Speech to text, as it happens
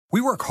We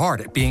work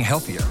hard at being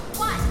healthier.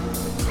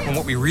 And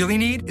what we really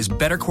need is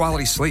better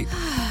quality sleep.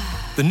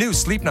 The new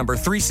Sleep Number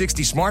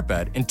 360 smart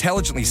bed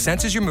intelligently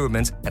senses your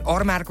movements and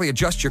automatically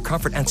adjusts your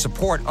comfort and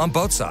support on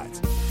both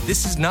sides.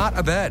 This is not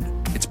a bed.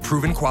 It's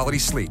proven quality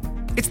sleep.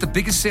 It's the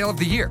biggest sale of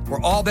the year, where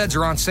all beds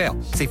are on sale.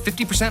 Save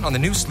 50% on the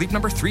new Sleep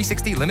Number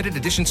 360 limited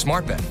edition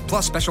smart bed,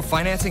 plus special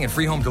financing and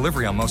free home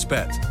delivery on most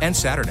beds. And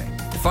Saturday.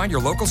 To find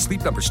your local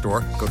Sleep Number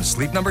store, go to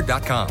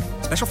sleepnumber.com.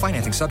 Special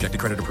financing subject to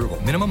credit approval.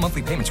 Minimum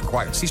monthly payments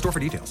required. See store for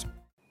details.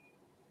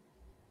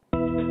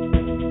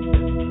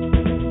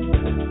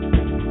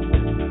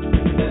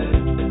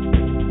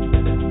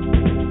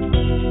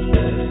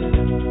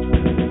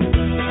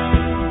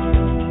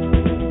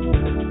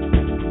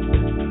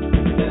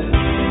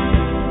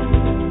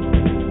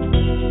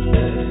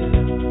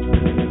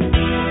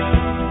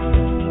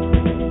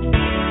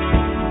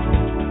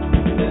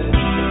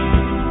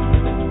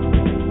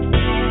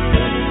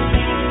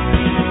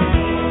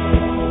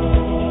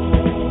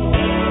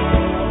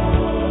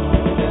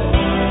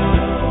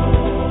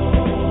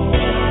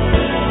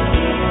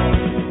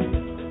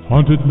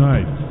 Haunted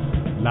Nights,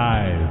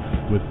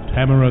 live with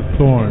Tamara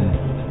Thorne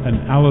and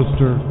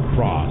Alistair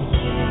Cross.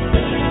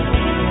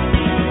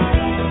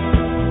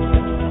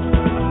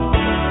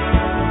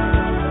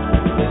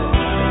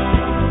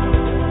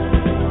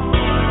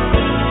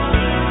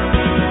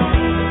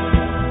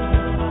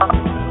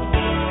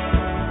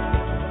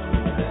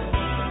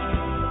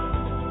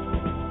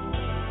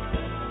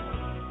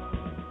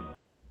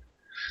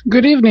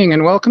 Good evening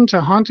and welcome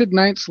to Haunted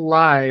Nights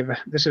Live.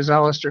 This is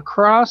Alistair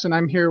Cross and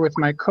I'm here with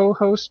my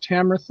co-host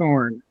Tamara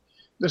Thorne.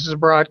 This is a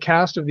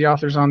broadcast of the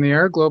Authors on the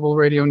Air Global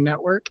Radio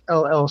Network,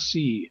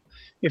 LLC.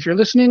 If you're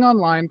listening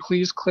online,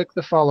 please click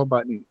the follow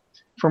button.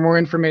 For more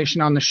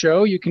information on the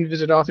show, you can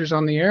visit Authors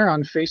on the Air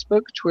on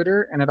Facebook,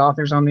 Twitter, and at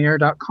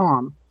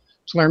authorsontheair.com.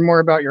 To learn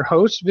more about your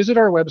hosts, visit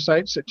our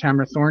websites at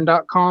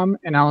tamarathorne.com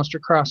and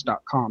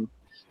alistaircross.com.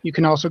 You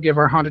can also give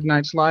our Haunted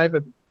Nights Live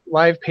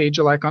page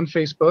a like on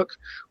Facebook,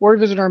 or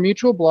visit our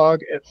mutual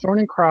blog at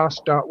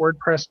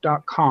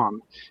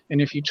thornandcross.wordpress.com.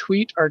 And if you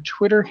tweet, our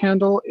Twitter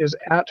handle is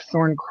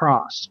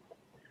 @thorncross.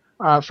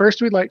 First,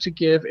 we'd like to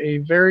give a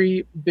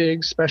very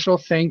big special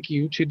thank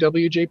you to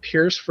W.J.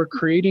 Pierce for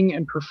creating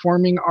and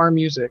performing our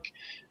music.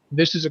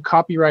 This is a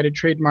copyrighted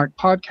trademark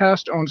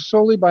podcast owned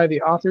solely by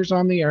the Authors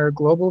on the Air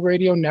Global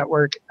Radio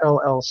Network,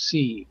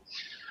 LLC.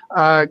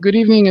 Good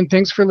evening and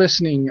thanks for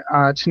listening.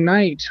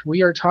 Tonight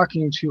we are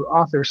talking to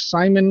author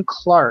Simon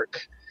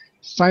Clark.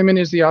 Simon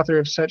is the author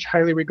of such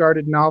highly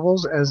regarded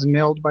novels as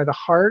Nailed by the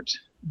Heart,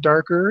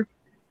 Darker,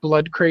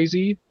 Blood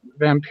Crazy,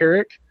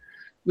 Vampiric,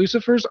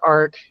 Lucifer's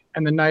Ark,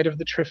 and The Night of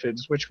the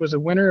Triffids, which was a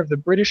winner of the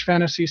British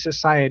Fantasy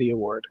Society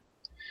Award.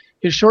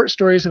 His short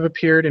stories have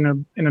appeared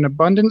in an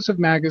abundance of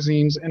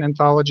magazines and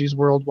anthologies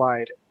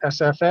worldwide.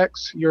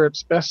 SFX,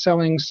 Europe's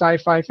best-selling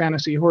sci-fi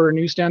fantasy horror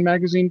newsstand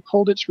magazine,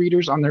 pulled its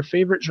readers on their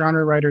favorite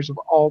genre writers of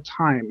all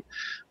time.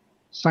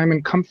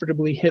 Simon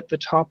comfortably hit the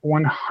top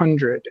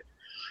 100.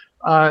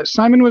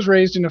 Simon was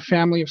raised in a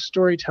family of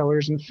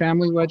storytellers, and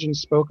family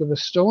legends spoke of a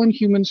stolen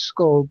human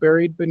skull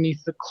buried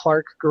beneath the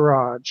Clark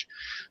garage.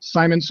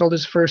 Simon sold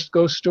his first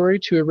ghost story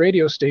to a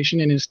radio station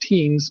in his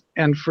teens,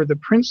 and for the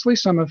princely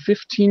sum of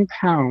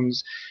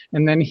 £15,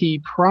 and then he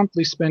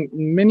promptly spent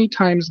many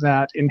times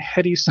that in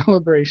heady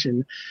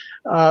celebration.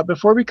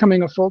 Before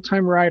becoming a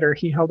full-time writer,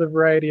 he held a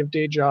variety of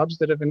day jobs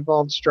that have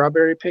involved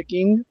strawberry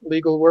picking,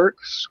 legal work,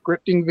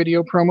 scripting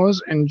video promos,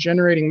 and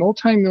generating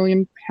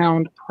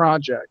multi-million-pound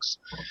projects.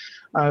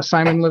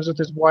 Simon lives with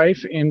his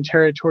wife in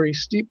territory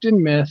steeped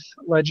in myth,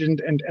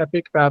 legend, and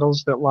epic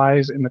battles that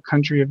lies in the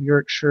country of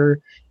Yorkshire,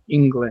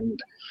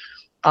 England.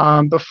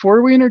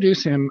 Before we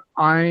introduce him,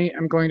 I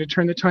am going to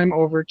turn the time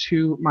over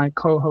to my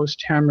co-host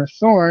Tamara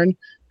Thorne,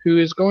 who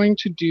is going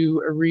to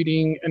do a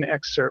reading, an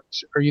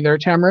excerpt. Are you there,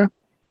 Tamara?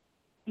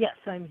 Yes,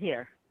 I'm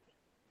here.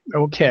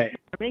 Okay.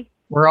 Me?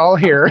 We're all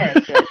here. Okay,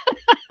 good.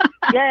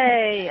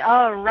 Yay!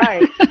 All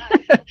right.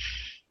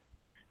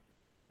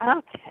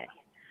 Okay.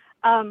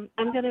 I'm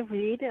going to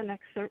read an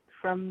excerpt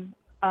from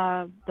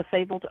The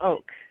Fabled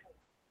Oak,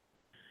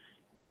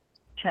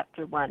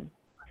 Chapter 1.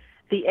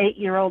 The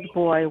 8-year-old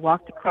boy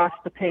walked across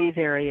the pave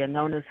area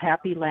known as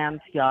Happy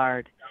Land's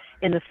yard.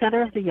 In the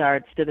center of the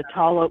yard stood a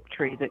tall oak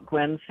tree that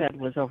Gwen said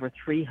was over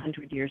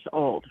 300 years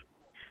old.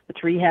 The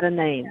tree had a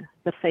name,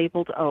 The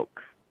Fabled Oak.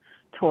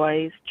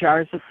 Toys,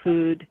 jars of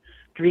food,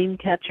 dream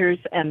catchers,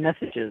 and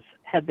messages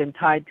had been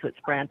tied to its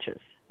branches.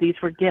 These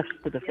were gifts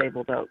to the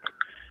Fabled Oak.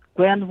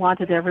 Gwen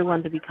wanted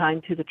everyone to be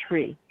kind to the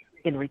tree.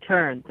 In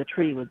return, the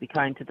tree would be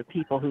kind to the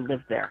people who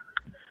lived there.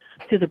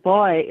 To the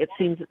boy, it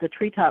seemed that the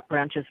treetop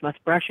branches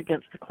must brush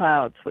against the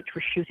clouds which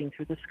were shooting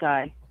through the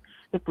sky.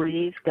 The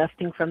breeze,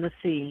 gusting from the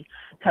sea,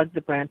 tugged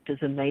the branches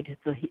and made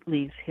the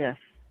leaves hiss.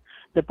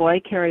 The boy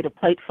carried a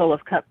plate full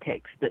of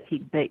cupcakes that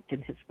he'd baked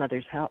in his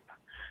mother's help.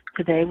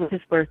 Today was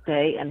his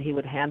birthday, and he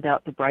would hand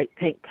out the bright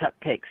pink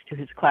cupcakes to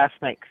his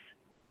classmates.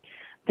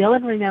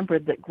 Dylan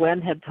remembered that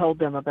Gwen had told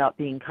them about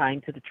being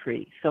kind to the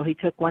tree, so he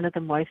took one of the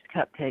moist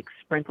cupcakes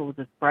sprinkled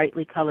with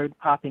brightly colored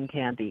popping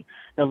candy,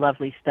 the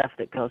lovely stuff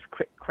that goes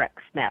crick, crack,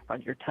 snap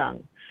on your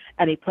tongue,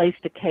 and he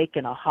placed a cake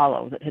in a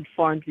hollow that had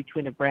formed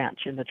between a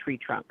branch and the tree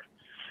trunk.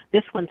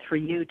 "This one's for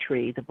you,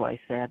 tree," the boy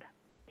said.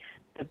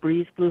 The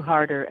breeze blew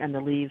harder and the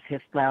leaves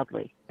hissed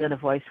loudly. Then a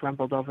voice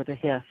rumbled over the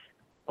hiss.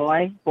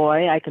 "Boy,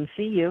 boy, I can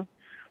see you."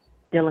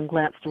 Dylan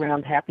glanced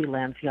around Happy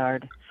Land's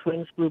yard.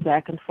 Swings blew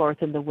back and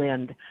forth in the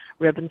wind.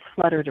 Ribbons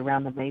fluttered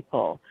around the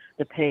maypole.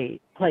 The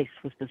place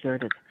was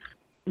deserted.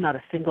 Not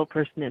a single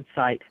person in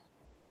sight.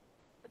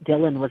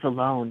 Dylan was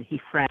alone. He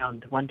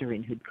frowned,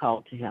 wondering who'd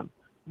called to him.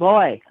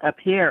 "Boy, up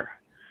here."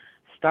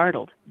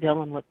 Startled,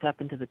 Dylan looked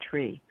up into the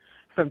tree.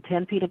 From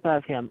 10 feet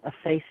above him, a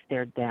face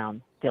stared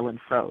down. Dylan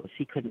froze.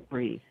 He couldn't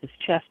breathe. His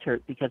chest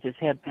hurt because his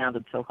head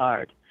pounded so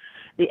hard.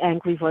 The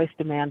angry voice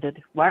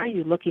demanded, "Why are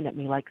you looking at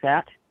me like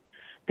that?"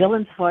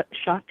 Dylan's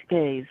shocked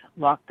gaze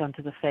locked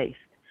onto the face,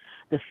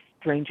 the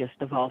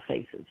strangest of all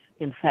faces.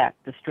 In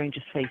fact, the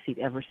strangest face he'd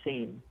ever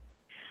seen.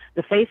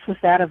 The face was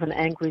that of an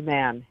angry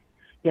man,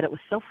 yet it was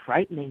so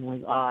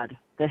frighteningly odd.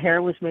 The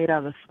hair was made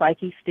out of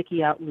spiky,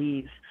 sticky-out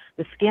leaves.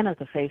 The skin of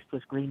the face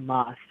was green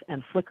moss,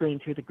 and flickering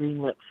through the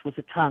green lips was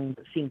a tongue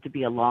that seemed to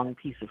be a long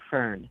piece of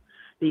fern.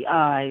 The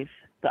eyes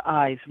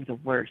were the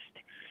worst.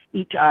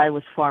 Each eye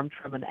was formed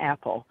from an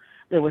apple.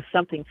 There was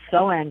something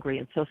so angry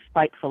and so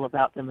spiteful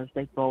about them as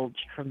they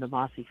bulged from the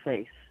mossy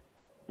face.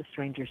 The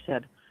stranger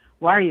said,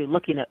 Why are you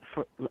looking at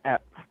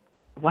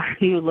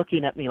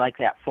me like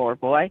that for,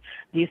 boy?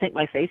 Do you think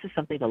my face is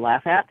something to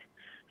laugh at?"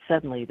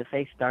 Suddenly, the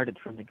face darted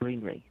from the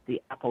greenery. The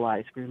apple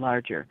eyes grew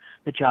larger.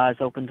 The jaws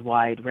opened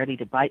wide, ready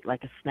to bite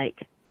like a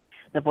snake.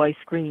 The boy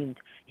screamed.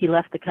 He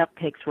left the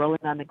cupcakes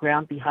rolling on the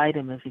ground behind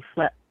him as he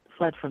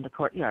fled from the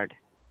courtyard.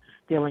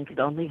 Dylan could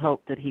only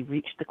hope that he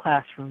reached the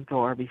classroom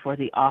door before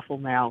the awful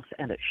mouth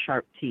and its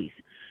sharp teeth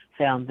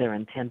found their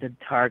intended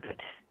target.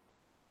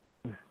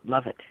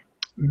 Love it.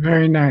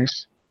 Very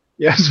nice.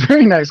 Yes,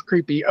 very nice.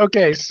 Creepy.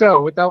 Okay,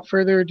 so without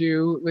further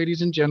ado,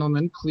 ladies and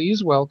gentlemen,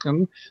 please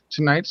welcome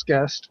tonight's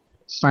guest,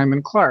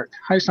 Simon Clark.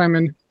 Hi,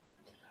 Simon.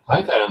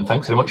 Hi there, and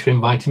thanks so much for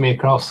inviting me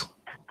across.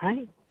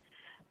 Hi.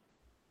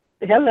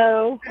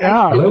 Hello.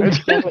 Yeah. Hello.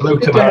 Hello,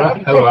 Tamara.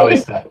 Hello,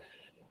 Alistair.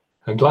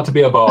 I'm glad to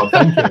be aboard.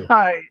 Thank you.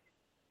 Hi.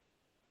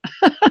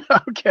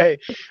 Okay,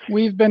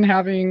 we've been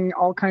having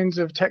all kinds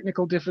of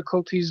technical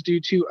difficulties due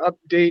to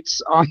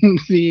updates on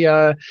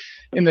the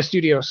in the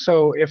studio.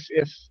 So if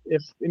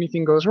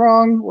anything goes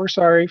wrong, we're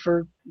sorry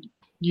for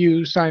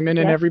you, Simon,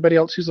 and everybody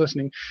else who's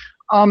listening.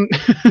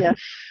 Yes.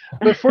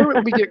 Before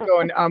we get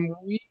going,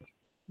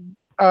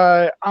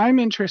 I'm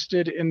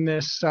interested in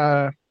this.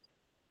 You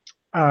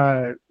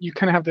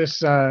kind of have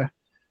this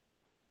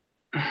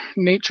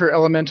nature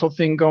elemental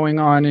thing going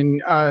on,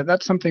 and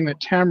that's something that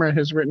Tamara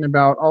has written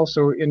about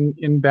also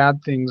in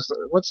Bad Things.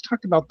 Let's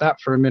talk about that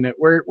for a minute.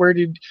 Where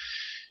did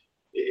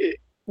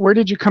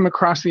you come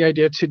across the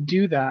idea to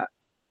do that?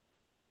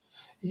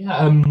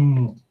 Yeah,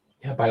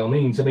 by all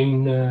means. I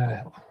mean,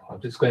 I'm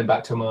just going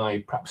back to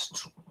my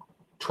perhaps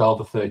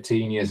 12 or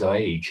 13 years of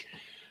age,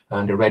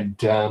 and I read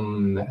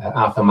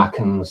Arthur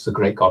Machen's The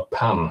Great God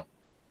Pan,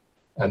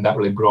 and that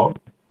really brought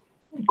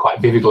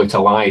quite vividly to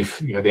life,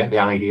 the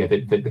idea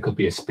that there could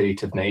be a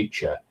spirit of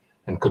nature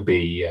and could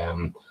be,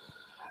 I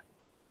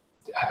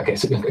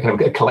guess,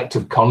 a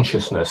collective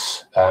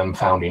consciousness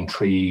found in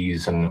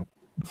trees and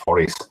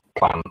forest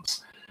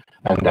plants.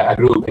 And I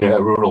grew up in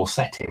a rural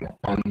setting,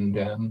 and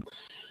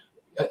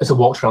as I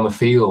walked around the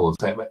fields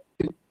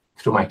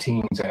through my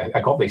teens,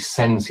 I got this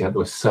sense, there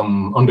was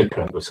some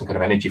undercurrent, there was some kind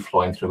of energy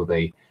flowing through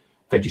the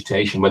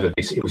vegetation, whether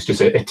it was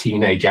just a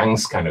teenage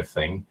angst kind of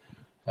thing,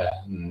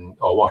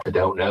 or what, I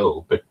don't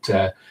know. But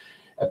I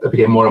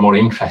became more and more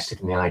interested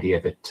in the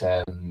idea that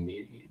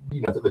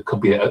that there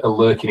could be a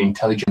lurking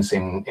intelligence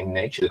in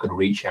nature that could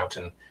reach out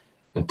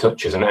and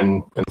touch us,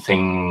 and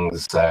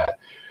things.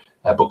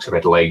 Books I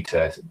read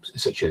later,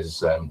 such as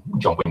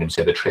John Wyndham's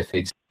The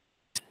Triffids,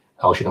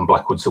 Alshon and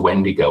Blackwood's The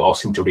Wendigo, all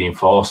seem to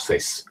reinforce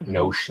this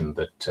notion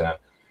that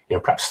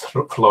perhaps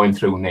flowing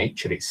through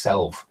nature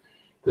itself,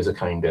 there's a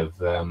kind of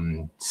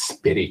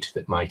spirit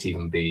that might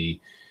even be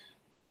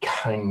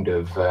kind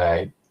of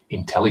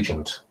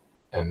intelligent,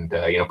 and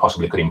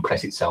possibly could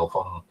impress itself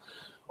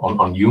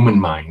on human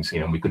minds.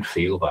 We could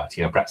feel that.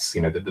 Perhaps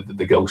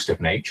the ghost of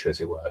nature,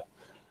 as it were.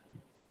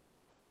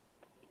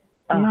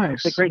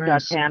 Nice. The Great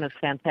God Pan is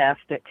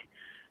fantastic.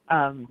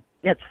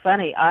 It's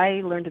funny.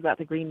 I learned about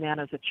the Green Man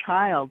as a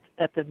child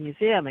at the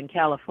museum in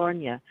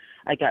California.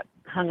 I got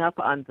hung up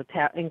on the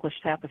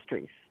English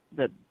tapestries,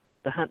 the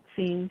hunt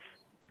scenes,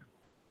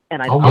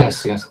 and I saw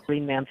the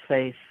Green Man's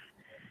face.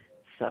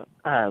 So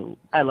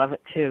I love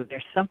it too.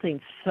 There's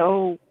something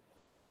so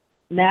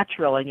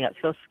natural and yet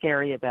so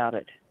scary about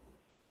it.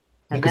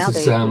 And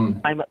nowadays,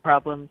 with climate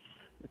problems,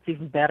 it's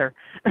even better.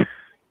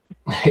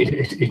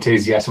 It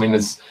is, yes. I mean,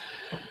 it's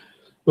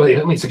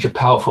such a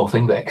powerful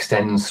thing that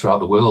extends throughout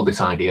the world.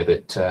 This idea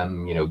that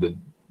the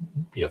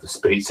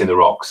spirits in the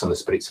rocks and the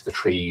spirits of the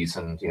trees,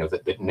 and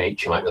that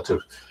nature might be able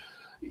to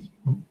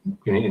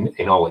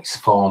in all its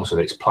forms,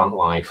 whether it's plant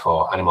life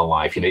or animal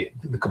life, there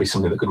could be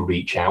something that could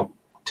reach out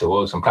to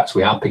us, and perhaps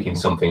we are picking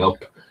something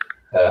up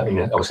in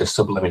a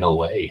subliminal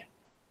way.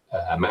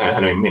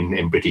 And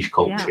in British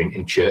culture,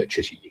 in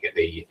churches, you get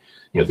the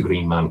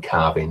Green Man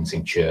carvings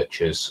in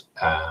churches.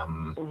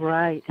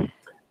 Right,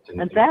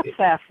 and that's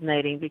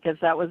fascinating, because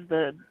that was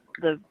the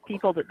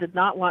people that did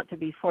not want to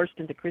be forced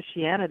into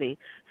Christianity,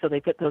 so they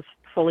put those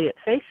foliate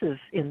faces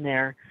in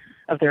there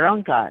of their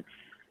own gods.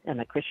 And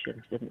the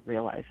Christians didn't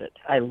realize it.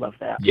 I love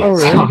that. Yes, oh,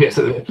 really? Yes,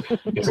 they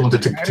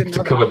wanted to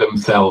cover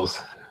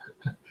themselves.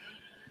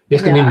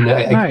 Yes,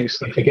 nice.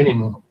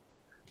 Again,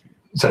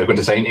 sorry, I'm going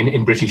to say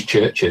in British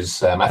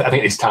churches, I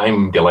think this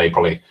time delay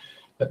probably.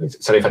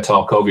 Sorry if I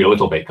talk over you a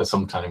little bit, because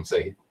sometimes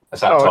I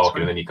start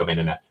talking and then you come in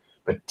and out.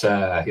 But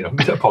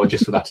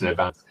apologies for that in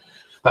advance.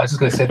 But I was just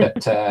going to say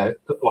that a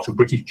lot of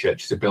British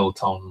churches are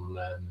built on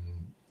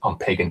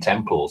pagan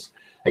temples.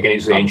 Again,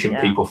 it's the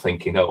ancient people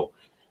thinking,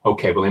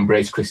 okay, we'll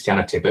embrace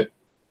Christianity, but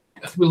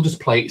we'll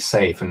just play it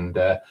safe, and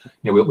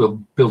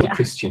we'll build a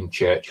Christian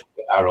church at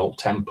our old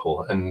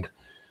temple. And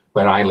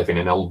where I live in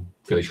an old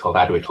village called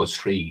Adwickley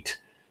Street,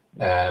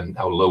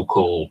 our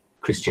local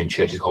Christian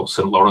church is called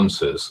St.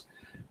 Lawrence's,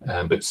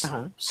 but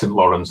St.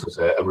 Lawrence was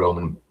a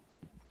Roman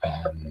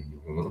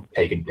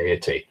pagan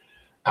deity,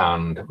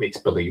 and it's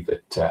believed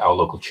that our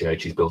local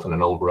church is built on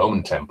an old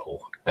Roman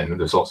temple, and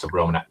there's lots of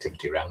Roman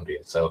activity around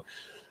here. So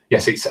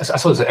yes, I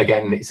suppose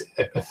again it's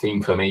a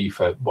theme for me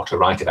for what I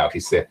write about.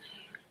 It's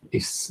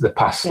the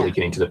past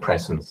leaking into the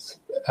present,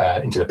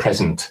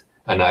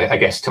 and I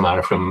guess,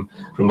 Tamara, from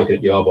looking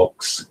at your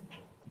books,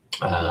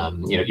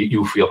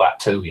 you feel that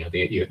too.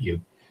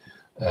 You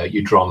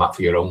draw on that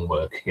for your own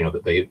work.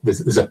 That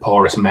there's a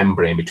porous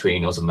membrane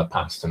between us and the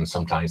past, and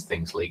sometimes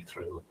things leak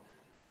through.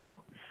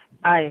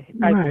 I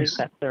believe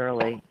that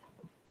thoroughly.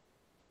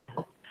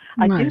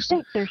 I do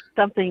think there's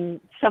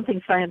something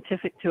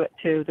scientific to it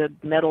too. The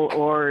metal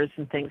ores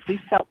and things. We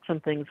felt some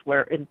things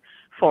where in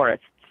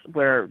forests,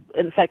 where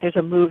in fact there's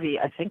a movie.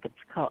 I think it's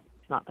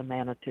not the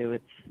Manitou.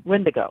 It's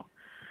Wendigo,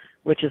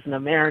 which is an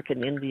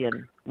American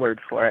Indian word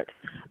for it.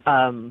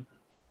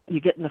 You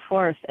get in the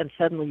forest and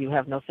suddenly you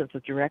have no sense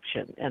of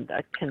direction. And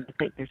I tend to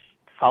think there's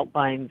fault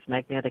lines,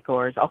 magnetic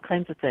ores, all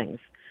kinds of things.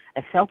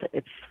 I felt it.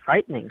 It's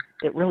frightening.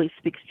 It really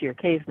speaks to your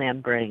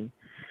caveman brain.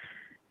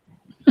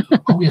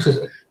 Oh yes.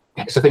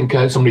 Yes, I think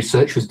some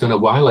research was done a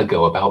while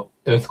ago about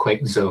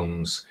earthquake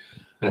zones,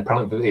 and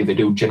apparently they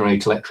do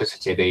generate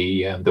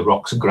electricity. The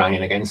rocks are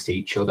grinding against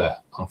each other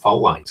on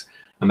fault lines,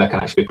 and that can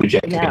actually be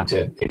projected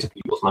into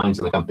people's minds,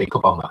 and they can pick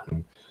up on that.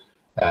 And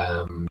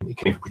it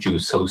can even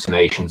produce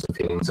hallucinations and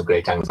feelings of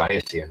great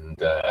anxiety.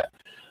 And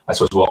I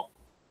suppose what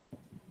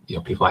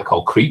people might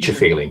call creature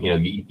feeling.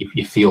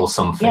 You feel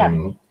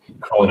something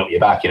crawling up your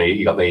back.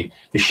 You got the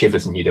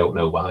shivers, and you don't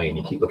know why, and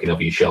you keep looking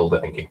over your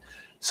shoulder, thinking,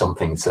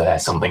 something's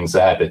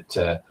there, but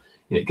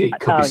it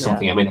could be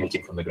something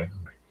emanating from the ground.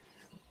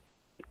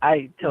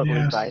 I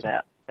totally buy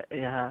that.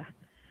 Yeah.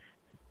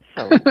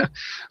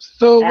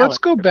 So let's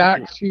go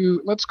back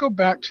to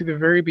the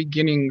very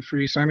beginning for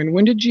you, Simon.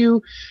 When did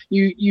you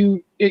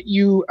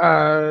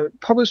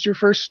published your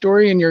first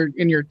story in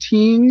your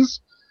teens?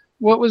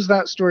 What was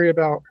that story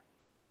about?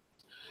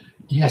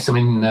 Yes, I've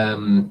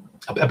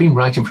been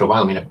writing for a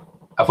while.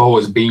 I've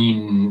always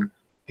been,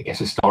 I guess,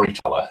 a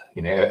storyteller.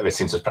 Ever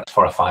since I was perhaps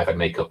 4 or 5, I'd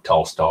make up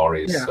tall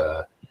stories.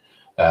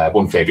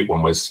 One favourite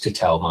one was to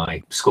tell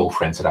my school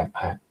friends that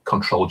I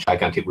controlled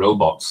gigantic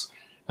robots,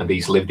 and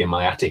these lived in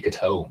my attic at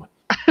home.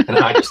 And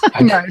I just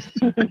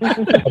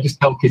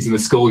tell kids in the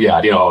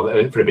schoolyard,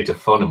 for a bit of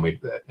fun,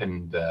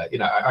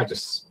 I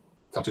just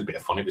thought it was a bit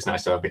of fun. It was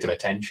nice to have a bit of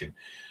attention.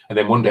 And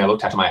then one day I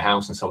looked out of my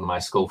house and saw one of my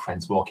school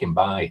friends walking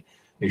by,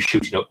 who was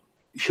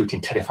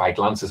shooting terrified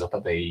glances up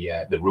at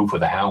the roof of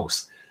the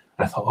house.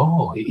 And I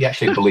thought, he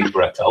actually believed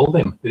what I told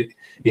him.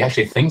 He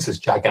actually thinks there's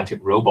gigantic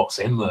robots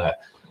in there,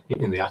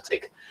 in the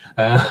attic.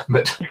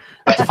 But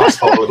I have to fast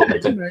forward a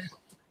little bit.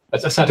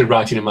 As I started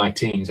writing in my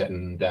teens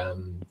and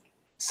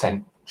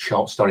sent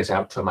short stories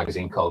out to a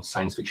magazine called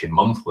Science Fiction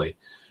Monthly,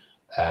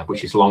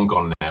 which is long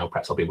gone now.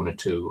 Perhaps there'll be one or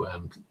two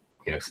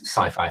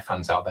sci-fi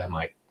fans out there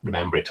might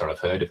remember it or have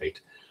heard of it.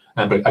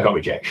 But I got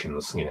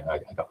rejections. I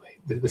got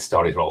the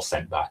stories were all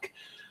sent back.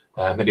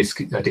 I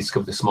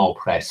discovered the small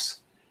press,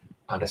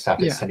 and I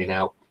started sending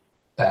out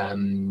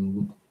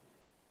the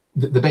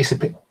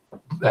basic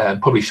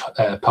published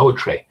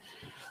poetry.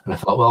 And I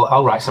thought, well,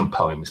 I'll write some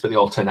poems, but they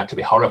all turned out to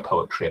be horror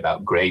poetry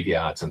about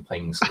graveyards and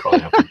things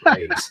crawling out of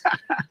graves.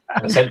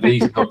 And I sent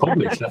these and got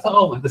published. And I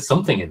thought, there's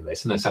something in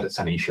this. And I started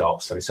sending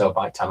short stories. So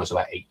by the time I was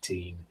about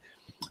 18,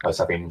 I was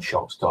having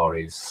short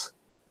stories.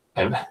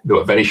 And they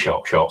were very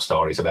short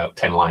stories, about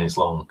 10 lines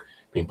long,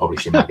 being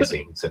published in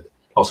magazines. And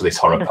also this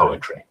horror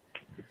poetry.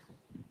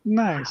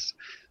 Nice.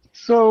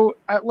 So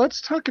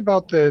let's talk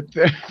about there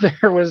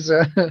was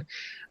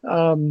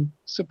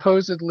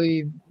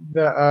supposedly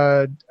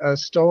a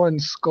stolen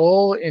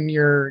skull in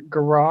your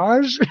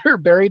garage, or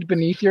buried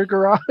beneath your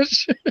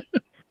garage.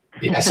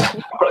 Yes,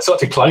 I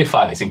sort of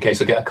clarify this in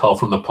case I get a call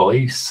from the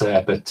police.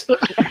 But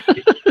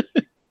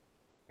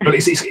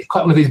But it's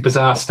quite one of these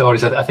bizarre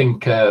stories. I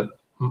think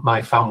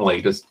my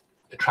family does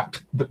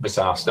attract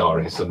bizarre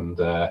stories, and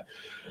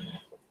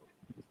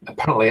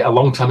apparently a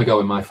long time ago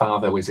when my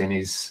father was in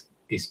his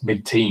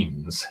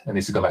mid-teens, and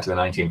this is going back to the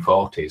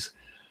 1940s,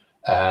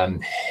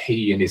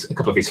 he and a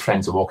couple of his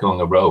friends were walking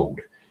along a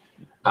road,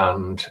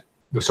 and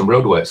there was some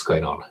roadworks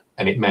going on,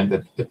 and it meant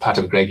that the part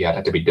of the graveyard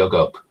had to be dug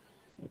up,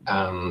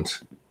 and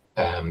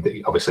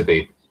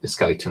obviously the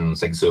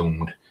skeletons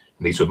exhumed,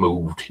 and these were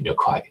moved,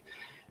 quite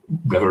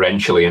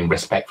reverentially and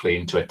respectfully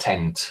into a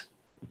tent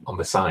on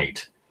the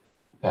site.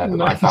 But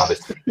my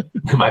father's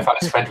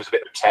friend was a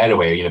bit of a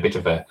tearaway, a bit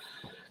of a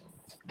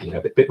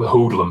bit of a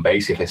hoodlum,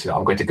 basically. So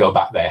I'm going to go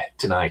back there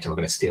tonight and we're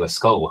going to steal a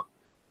skull,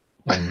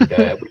 and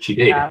which he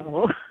did.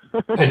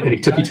 and he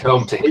took it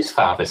home to his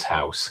father's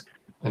house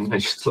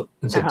and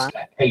said,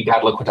 "Hey,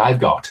 Dad, look what I've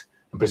got,"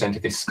 and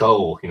presented this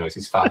skull. As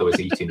his father was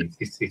eating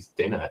his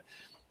dinner,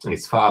 and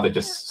his father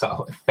just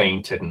sort of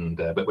fainted.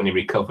 But when he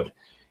recovered,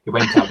 he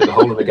went out to the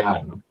hole in the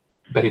garden,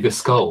 buried the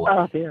skull.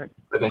 Oh dear!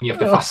 But then you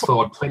have to fast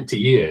forward 20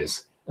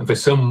 years, and for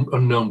some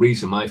unknown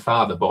reason, my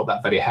father bought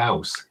that very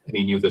house, and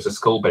he knew there's a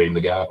skull buried in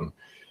the garden.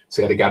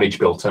 So he had a garage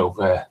built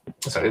over.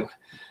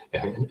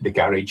 The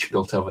garage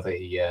built over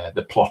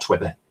the plot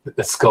where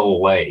the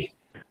skull lay,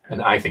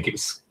 and I think it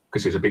was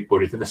because he was a bit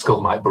worried that the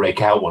skull might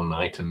break out one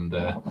night and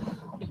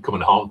come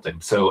and haunt him.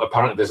 So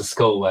apparently there's a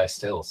skull there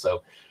still.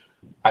 So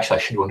actually, I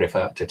should wonder if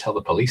I have to tell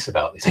the police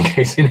about this in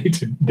case they need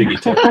to dig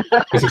it up.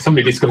 Because if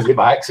somebody discovers it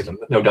by accident,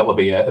 no doubt there'll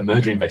be a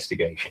murder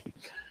investigation.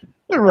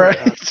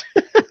 Right.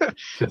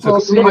 So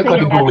it's quite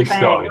like a bully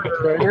story.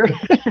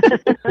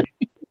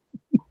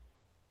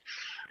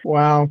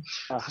 Wow.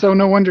 So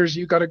no wonders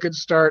you got a good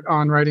start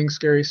on writing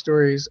scary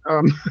stories.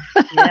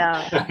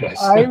 Yeah.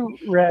 I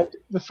read,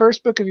 the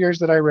first book of yours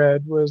that I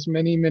read was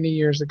many, many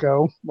years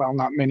ago. Well,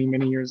 not many,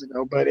 many years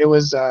ago, but it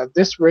was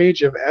This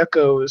Rage of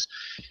Echoes.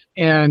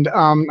 And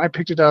I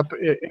picked it up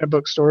in a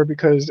bookstore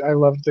because I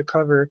loved the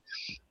cover.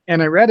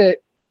 And I read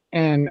it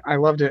and I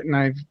loved it. And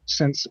I've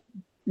since,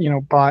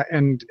 bought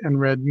and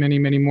read many,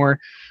 many more.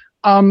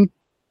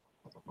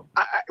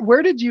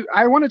 Where did you,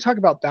 I want to talk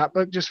about that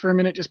book just for a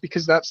minute, just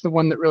because that's the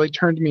one that really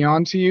turned me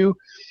on to you.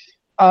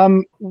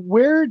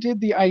 Where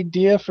did the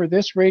idea for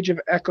This Rage of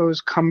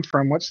Echoes come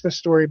from? What's the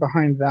story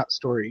behind that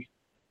story?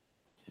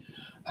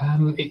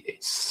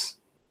 It's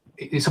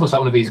almost like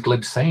one of these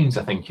glib sayings,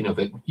 I think,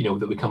 that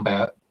we can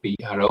be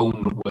our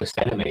own worst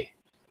enemy.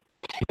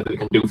 That we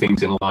can do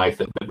things in life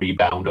that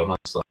rebound on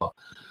us.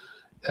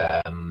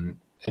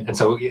 And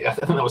so I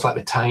think that was like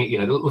the tiny,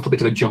 a little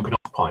bit of a jumping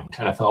off point.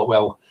 And I thought,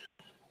 well,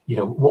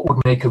 what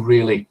would make a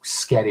really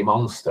scary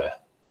monster?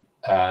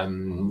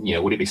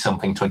 Would it be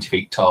something 20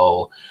 feet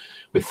tall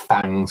with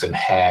fangs and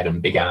hair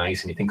and big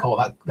eyes? And you think,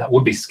 oh, that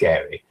would be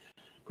scary.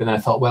 But then I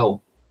thought,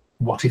 well,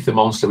 what if the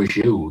monster was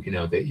you?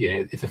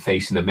 If the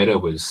face in the mirror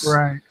was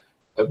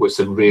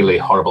a really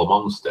horrible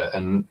monster.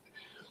 And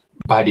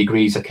by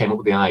degrees, I came up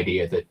with the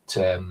idea that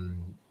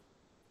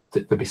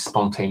there'd be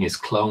spontaneous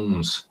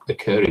clones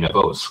occurring of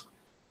us,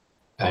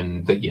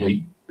 and that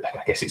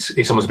I guess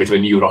it's almost a bit of a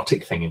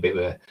neurotic thing, a bit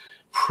of a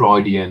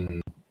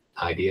Freudian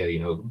idea,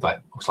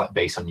 almost like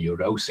based on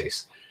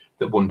neurosis,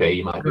 that one day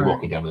you might be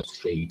walking down the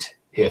street,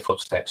 hear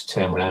footsteps,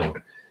 turn around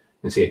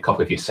and see a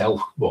copy of yourself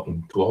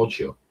walking towards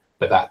you.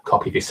 But that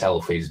copy of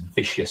yourself is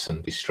vicious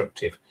and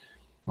destructive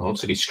and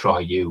wants to destroy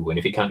you. And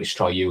if it can't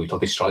destroy you, it'll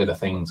destroy other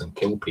things and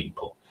kill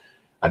people.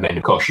 And then,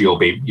 of course, you'll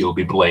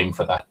be blamed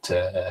for that,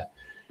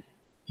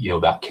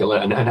 that killer.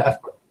 And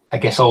I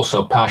guess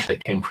also partially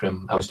it came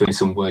from, I was doing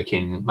some work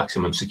in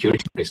maximum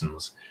security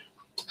prisons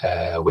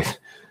with,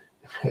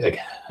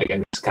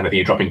 again, it's kind of the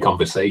eardropping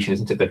conversation,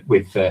 isn't it? That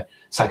with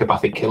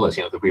psychopathic killers,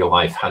 the real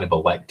life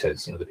Hannibal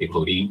Lecters, the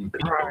people who'd eaten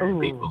people,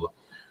 people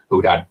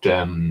who'd had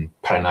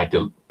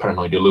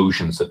paranoid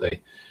delusions that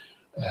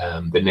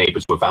the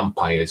neighbours were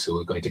vampires who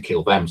were going to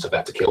kill them, so they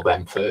had to kill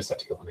them first, they had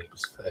to kill the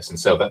neighbours first. And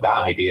so that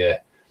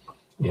idea,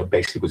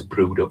 basically was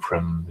brewed up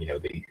from,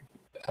 the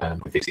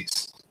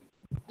visits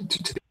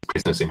to the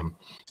prisoners in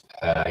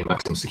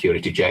maximum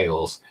security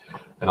jails.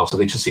 And also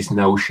there's just this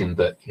notion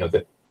that,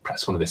 that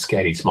perhaps one of the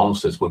scariest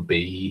monsters would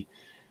be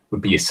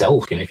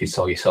yourself. If you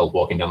saw yourself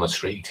walking down the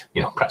street,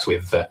 perhaps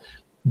with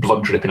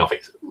blood dripping off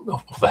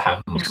the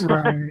hands.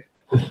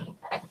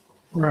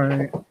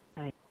 Right.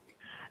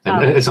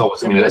 And it's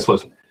always, I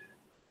suppose.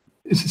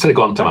 So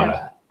go on,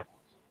 Tamara.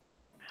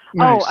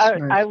 Nice,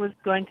 I was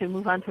going to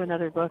move on to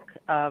another book.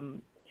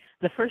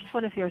 The first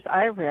one of yours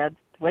I read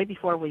way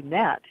before we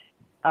met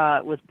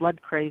was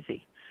Blood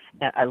Crazy.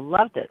 And I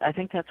loved it. I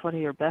think that's one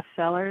of your best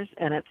sellers,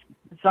 and it's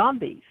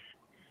zombies,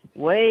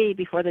 way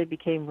before they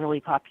became really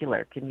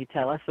popular. Can you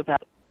tell us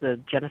about the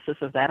genesis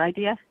of that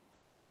idea?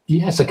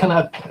 Yes, I kind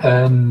of,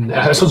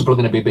 I suppose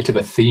probably going to be a bit of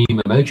a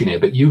theme emerging here,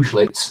 but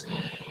usually it's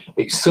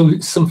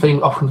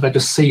something often that I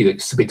just see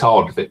that's a bit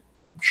odd that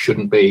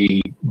shouldn't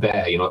be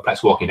there,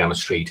 perhaps walking down the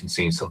street and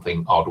seeing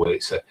something odd, whether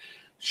it's a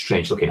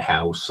strange looking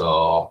house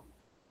or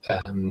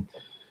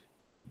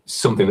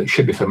something that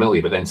should be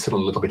familiar, but then still a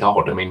little bit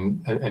odd.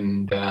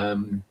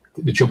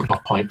 the jumping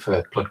off point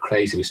for Blood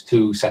Crazy was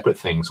two separate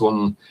things.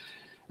 One,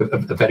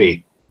 a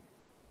very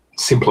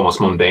simple,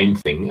 almost mundane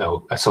thing. You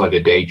know, I still had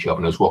a day job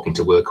and I was walking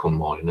to work one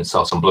morning and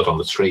saw some blood on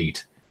the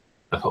street.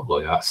 I thought,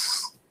 well,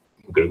 that's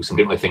gruesome.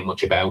 Didn't really think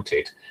much about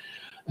it.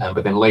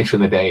 But then later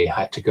in the day,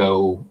 I had to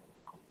go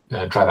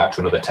drive out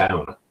to another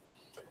town.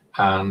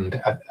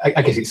 And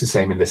I guess it's the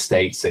same in the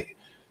States. That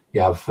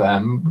you have,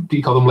 do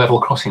you call them level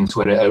crossings,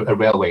 where a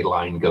railway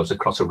line goes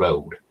across a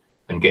road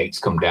and gates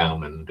come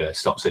down and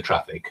stops the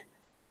traffic?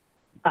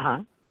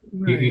 Uh-huh.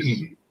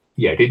 Nice.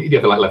 Yeah, do you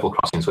have like level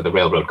crossings where the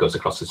railroad goes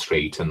across the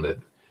street and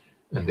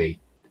the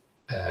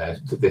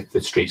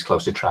street's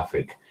closed to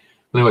traffic?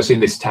 When I was in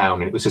this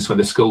town, it was just when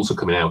the schools were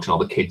coming out and all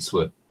the kids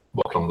were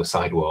walking along the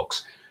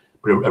sidewalks,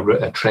 but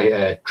a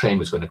train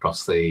was going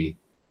across the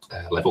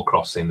level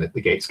crossing,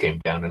 the gates came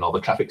down and all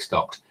the traffic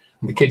stopped.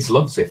 And the kids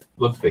loved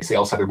this. They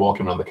all started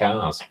walking around the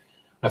cars. And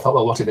I thought,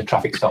 well, what if the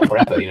traffic stopped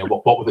forever? You know,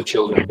 what would the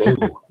children do?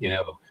 You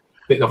know,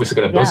 they obviously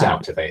got a buzz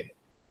out of it.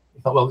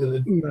 I thought, well,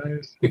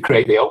 they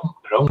create their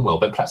own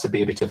world, but perhaps there'd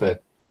be a bit of a,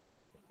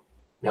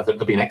 you know,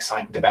 there'd be an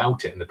excitement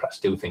about it and they'd perhaps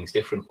do things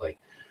differently.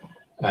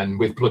 And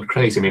with Blood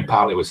Crazy, I mean,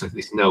 partly was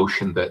this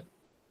notion that,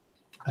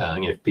 you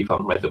know, if people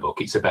haven't read the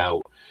book, it's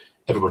about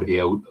everybody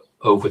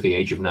over the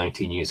age of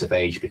 19 years of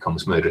age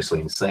becomes murderously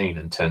insane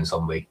and turns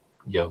on the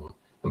young,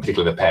 and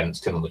particularly the parents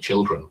turn on the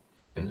children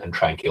and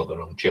try and kill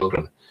their own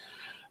children.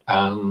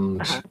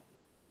 And,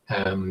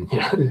 you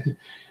know,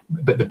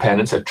 but the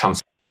parents are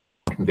transformed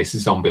into this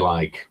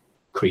zombie-like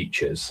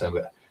creatures. So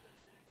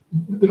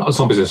they're not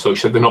zombies as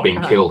such, they're not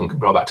being killed and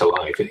brought back to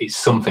life. It's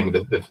something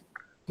that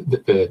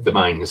the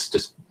mind's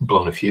just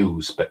blown a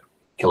fuse, but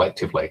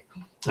collectively,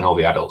 and all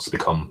the adults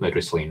become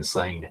murderously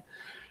insane.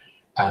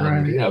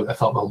 And you know, I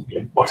thought, well,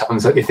 what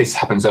happens if this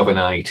happens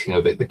overnight? You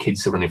know, the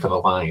kids are running for their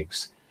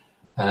lives,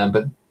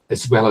 but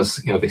as well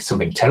as, you know, there's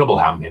something terrible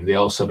happening, they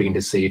also begin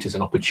to see it as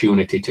an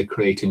opportunity to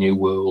create a new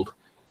world,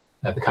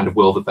 the kind of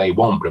world that they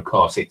want. But of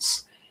course,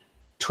 it's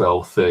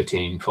 12,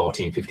 13,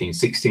 14, 15,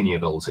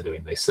 16-year-olds are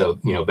doing this. So,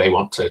 you know, they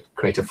want to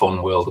create a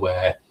fun world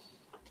where,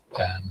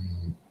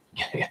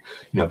 you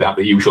know, about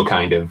the usual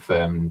kind of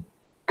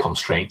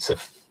constraints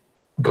of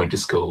going to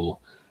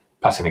school,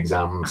 passing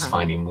exams,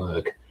 finding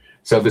work.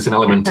 So there's an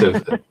element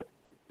of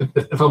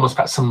almost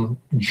perhaps some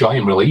joy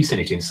and release in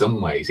it in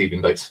some ways,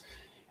 even though it's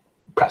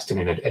perhaps done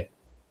in a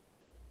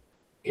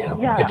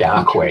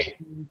dark way.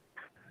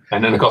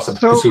 And then of course,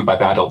 pursued by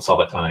the adults all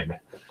the time.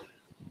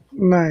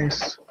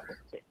 Nice.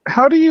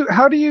 How do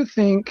you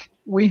think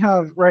we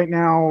have right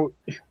now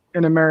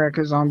in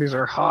America? Zombies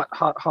are hot.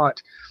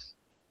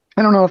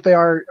 I don't know if they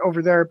are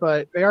over there,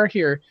 but they are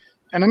here.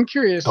 And I'm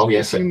curious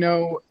if you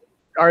know,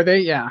 are they?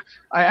 Yeah.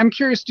 I'm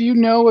curious, do you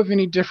know of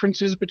any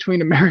differences between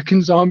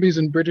American zombies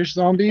and British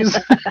zombies?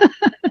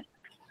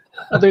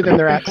 Other than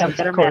their accents,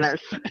 of course.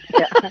 Manners.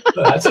 Yeah.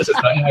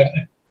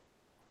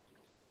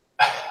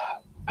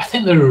 I think I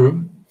think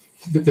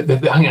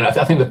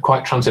they're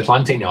quite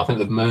transatlantic now. I think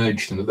they've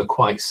merged and they're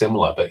quite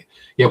similar. But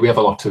yeah, we have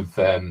a lot of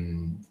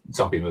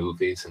zombie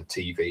movies and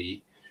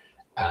TV,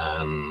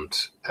 and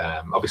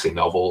obviously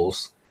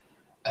novels.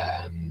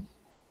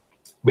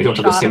 We don't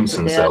have The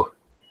Simpsons though.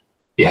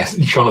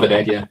 Yes, Shaun of the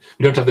Dead. Yeah,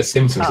 we don't have The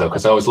Simpsons though,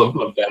 because I always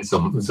love their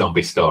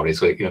zombie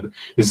stories. Like, you know,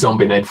 the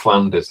zombie Ned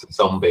Flanders, the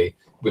zombie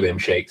William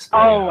Shakespeare.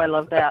 Oh, I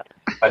love that.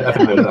 I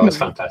think that was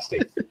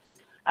fantastic.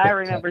 I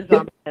remember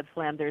zombie Ned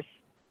Flanders.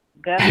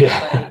 That's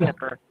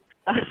hipper.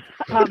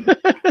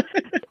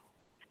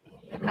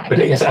 But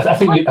yes, I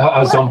think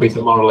our zombies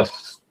are more or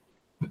less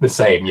the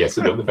same. Yes,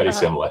 they're very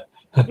similar.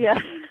 Yeah.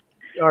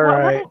 All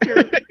right.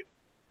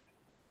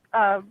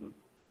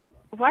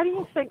 Why do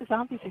you think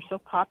zombies are so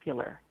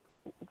popular?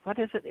 What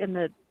is it in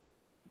the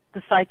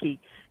psyche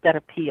that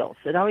appeals?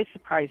 It always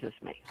surprises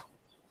me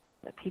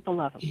that people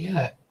love them.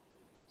 Yeah,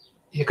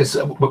 because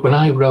when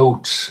I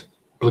wrote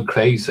Blood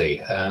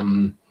Crazy, there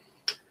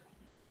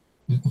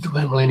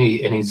weren't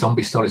really any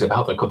zombie stories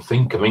about that I could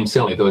think of. I mean,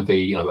 certainly there were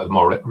the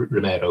more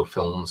Romero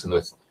films and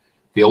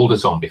the older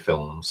zombie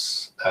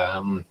films.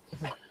 But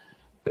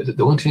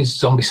there weren't any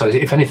zombie stories.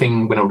 If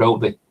anything, when I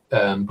wrote the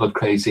Blood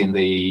Crazy in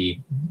the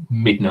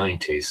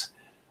mid-90s,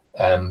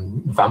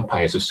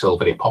 vampires were still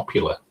very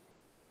popular.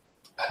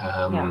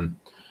 And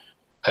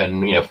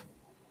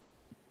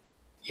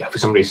for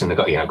some reason I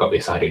got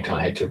this idea in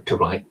my head to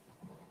write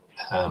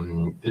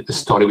a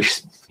story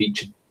which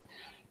featured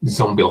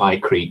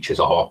zombie-like creatures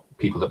or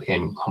people that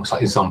became almost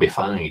like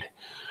zombified.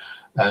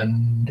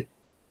 And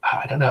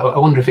I don't know, I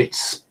wonder if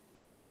it's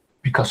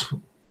because,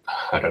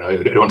 I don't know,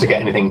 I don't want to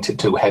get anything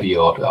too heavy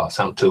or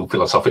sound too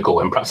philosophical,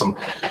 and perhaps I'm,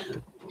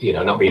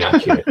 not being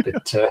accurate,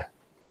 but,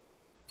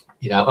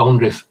 I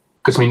wonder if,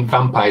 because I mean,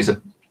 vampires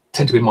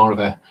tend to be more of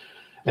an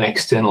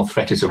external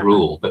threat as a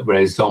rule, but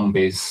whereas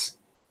zombies,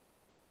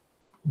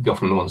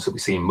 often the ones that we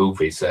see in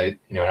movies,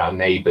 our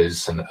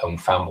neighbours and own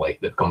family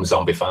that become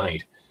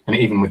zombified. And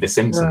even with The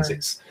Simpsons,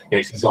 it's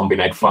zombie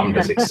Ned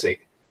Flanders,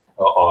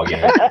 or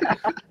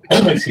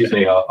excuse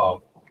me,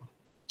 or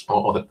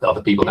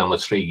the people down the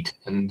street.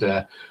 And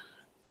I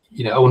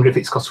wonder if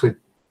it's because we're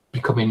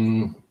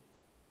becoming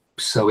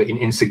so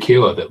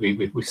insecure that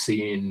we're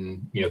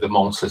seeing, the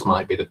monsters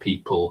might be the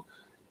people,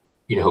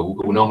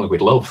 who normally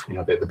we'd love,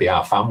 they'd be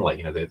our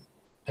family,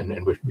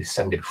 and we're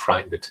sending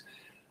frightened that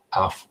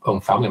our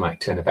own family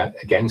might turn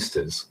against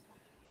us.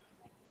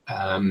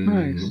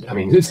 Nice. I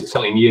mean,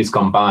 certainly in years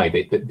gone by,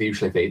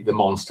 usually the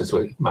monsters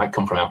might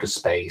come from outer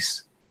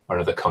space or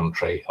another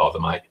country, or they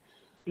might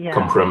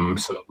come from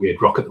some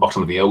weird rock at the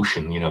bottom of the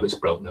ocean, that's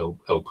broken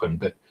open.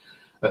 But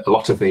a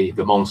lot of the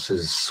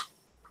monsters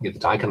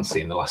that I can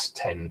see in the last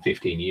 10,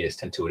 15 years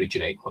tend to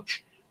originate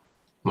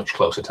much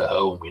closer to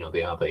home.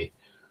 They are they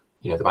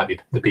might be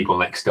the people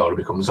next door who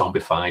become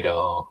zombified,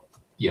 or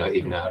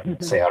even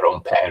say our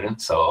own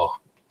parents or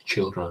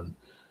children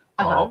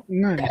or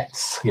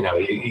pets. I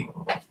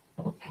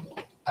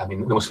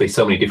mean, there must be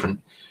so many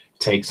different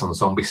takes on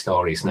zombie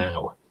stories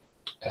now.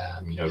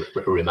 A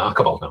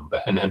remarkable number,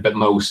 but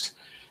most,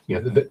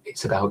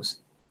 it's about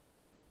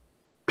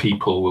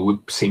people who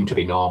would seem to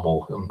be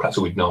normal and perhaps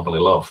we'd normally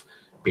love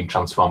being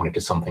transformed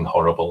into something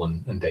horrible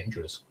and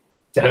dangerous.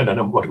 I don't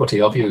know. What are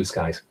your views,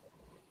 guys?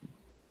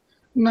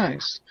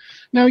 Nice.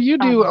 Now, you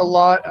do a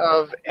lot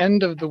of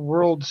end of the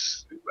world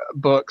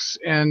books,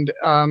 and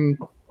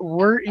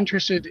we're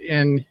interested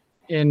in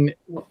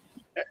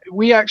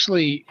we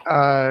actually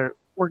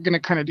we're going to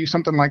kind of do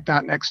something like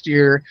that next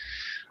year.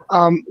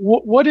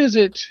 What is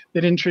it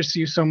that interests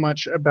you so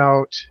much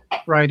about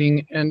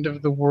writing end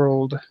of the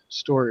world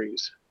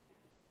stories?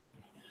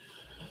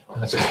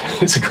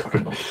 It's a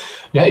good one.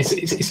 Yeah,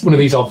 it's one of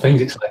these odd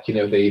things. It's like,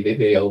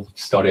 the old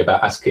story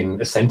about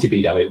asking a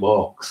centipede how it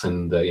walks,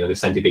 and the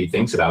centipede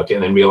thinks about it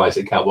and then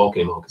realizes it can't walk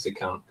anymore because it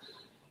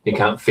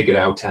can't figure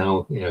out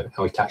how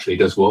it actually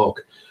does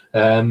walk.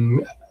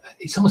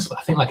 It's almost,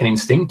 I think, like an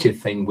instinctive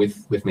thing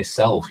with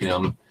myself.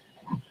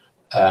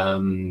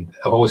 I've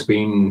always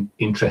been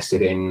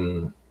interested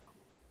in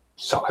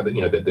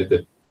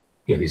the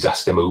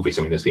disaster movies.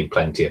 I mean, there's been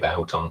plenty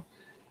about on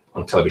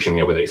television,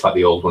 whether it's like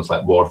the old ones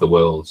like War of the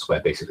Worlds, where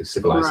basically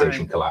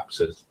civilization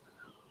collapses,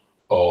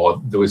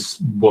 or there was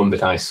one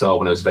that I saw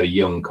when I was very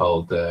young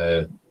called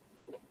is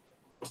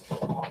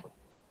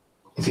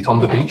it On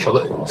the Beach?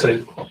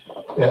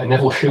 A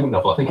Neville Shute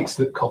novel. I think it's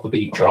called The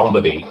Beach or On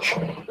the Beach,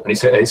 and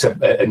it's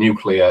a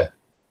nuclear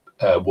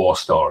war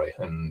story,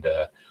 and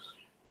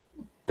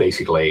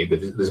basically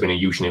there's been a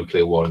huge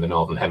nuclear war in the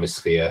Northern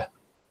Hemisphere,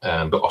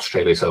 but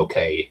Australia's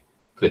okay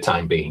for the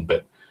time being,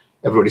 but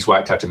everybody's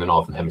wiped out in the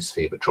Northern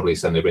Hemisphere. But trouble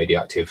is then the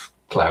radioactive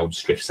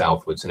clouds drift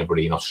southwards and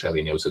everybody in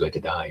Australia knows they're going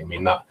to die. I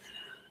mean, that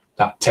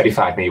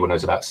terrified me when I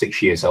was about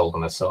 6 years old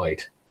when I saw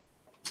it.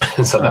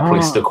 And so that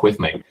probably stuck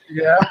with me.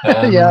 Yeah,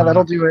 yeah,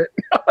 that'll do it.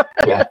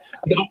 Yeah.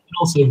 But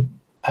also,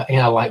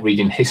 I like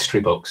reading history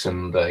books,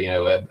 and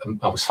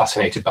I was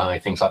fascinated by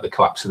things like the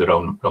collapse of the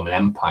Roman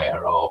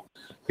Empire, or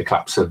the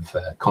collapse of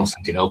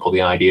Constantinople,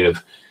 the idea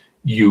of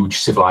huge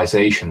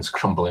civilizations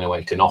crumbling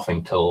away to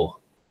nothing till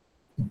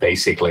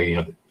basically,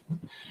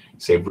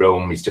 say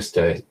Rome is just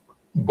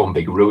one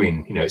big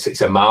ruin.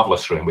 It's a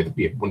marvelous ruin with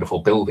wonderful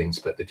buildings,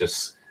 but they're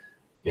just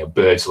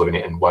birds living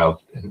in it, and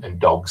wild and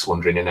dogs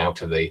wandering in and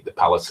out of the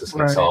palaces,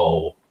 and it's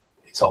all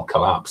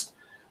collapsed.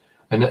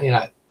 And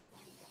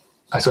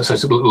I suppose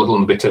it's a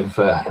little bit of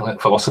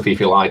philosophy, if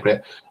you like,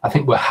 but I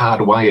think we're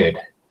hardwired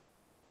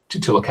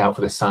to look out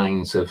for the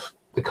signs of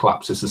the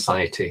collapse of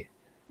society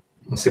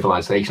and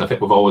civilization. I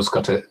think we've always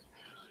got a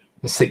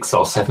sixth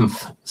or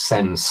seventh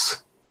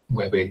sense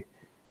where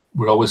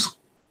we're always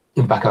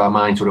in the back of our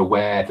minds, we're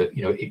aware that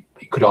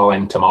it could all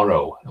end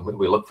tomorrow, and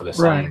we look for the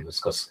signs,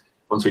 because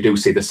once we do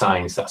see the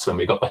signs, that's when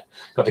we got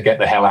to get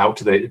the hell out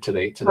to the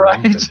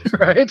mountains,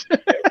 right.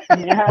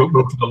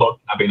 Go to the log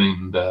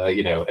cabin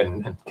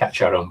and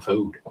catch our own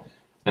food.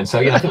 And so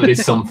I think there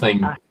is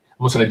something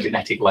almost on a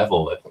genetic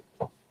level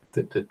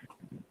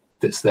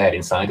that's there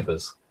inside of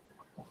us.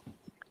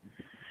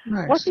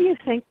 Nice. What do you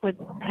think would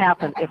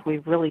happen if we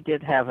really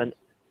did have an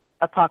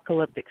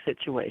apocalyptic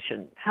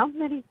situation? How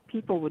many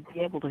people would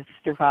be able to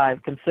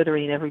survive,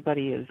 considering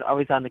everybody is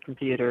always on the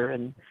computer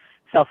and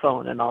cell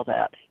phone and all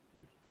that?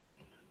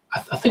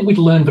 I think we'd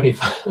learn very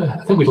fast,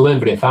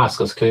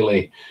 because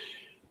clearly,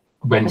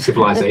 when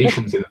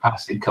civilizations in the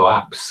past did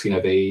collapse,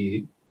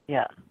 the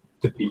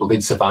people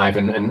did survive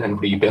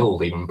and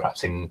rebuild, even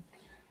perhaps in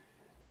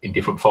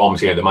different forms.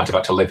 They might have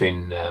had to live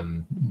in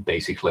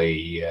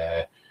basically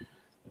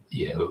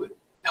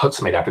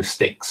huts made out of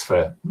sticks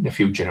for a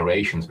few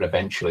generations, but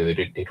eventually they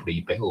did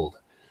rebuild.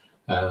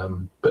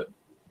 But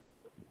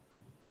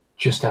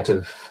just as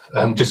a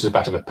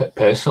bit of a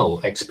personal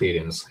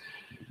experience,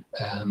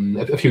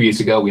 a few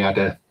years ago we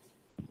had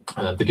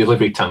the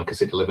delivery tankers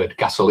that delivered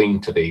gasoline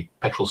to the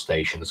petrol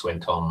stations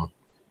went on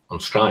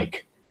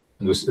strike,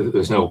 and there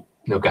was no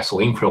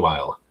gasoline for a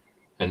while,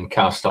 and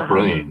cars stopped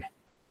running,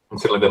 and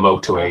suddenly the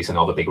motorways and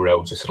all the big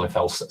roads just suddenly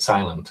fell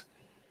silent.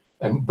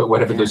 But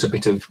wherever there's a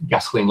bit of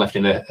gasoline left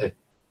in a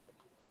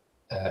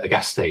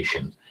gas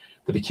station,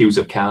 there'd be queues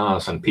of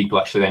cars, and people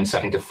actually then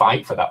starting to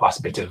fight for that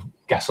last bit of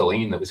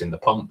gasoline that was in the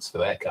pumps for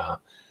their car.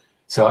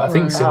 So I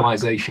think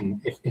civilization,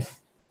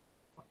 if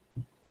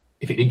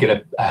it did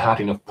get a hard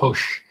enough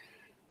push,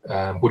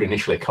 would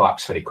initially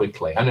collapse very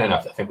quickly. And then I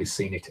think we've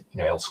seen it,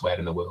 elsewhere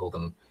in the world,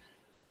 and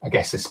I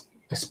guess it's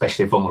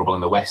especially vulnerable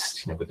in the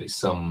West, whether it's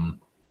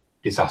some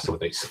disaster,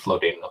 whether it's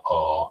flooding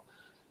or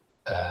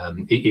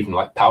even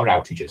like power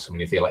outages. I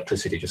mean, if the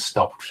electricity just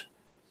stopped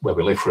where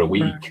we live for a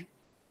week,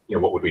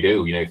 what would we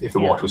do? If the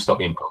water would stop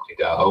being pumped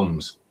into our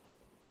homes.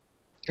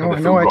 Oh,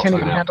 no, I can't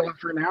even handle it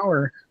for an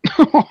hour.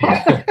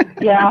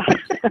 Yeah.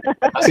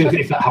 I think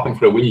if that happened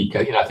for a week,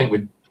 I think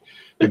we'd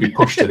be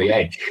pushed to the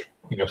edge,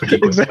 pretty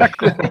quickly.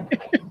 Exactly.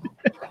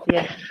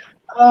 Yeah.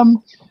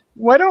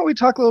 Why don't we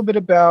talk a little bit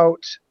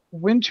about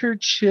winter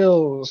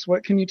chills?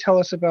 What can you tell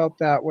us about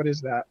that? What is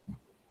that?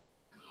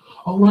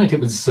 All right. It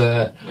was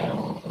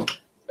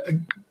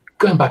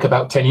going back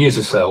about 10 years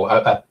or so.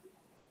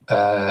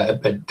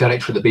 A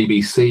director of the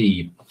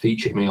BBC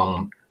featured me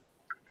on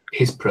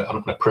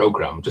a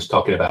program just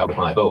talking about one of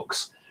my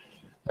books,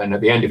 and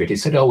at the end of it he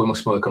said, we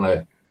must work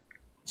on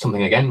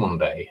something again one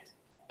day.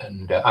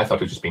 And I thought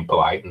he was just being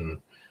polite,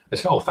 and I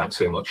said, thanks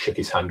very much, shook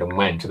his hand and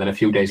went. And then a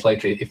few days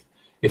later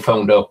he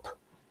phoned up,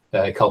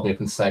 he called me up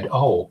and said,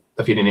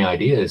 have you any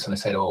ideas? And I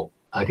said,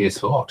 ideas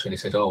for what? And he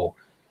said, the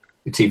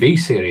TV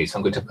series.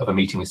 I'm going to have a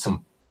meeting with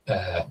some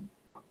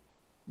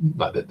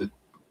like the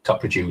top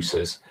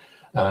producers,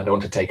 and I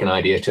want to take an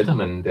idea to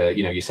them, and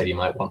you said you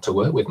might want to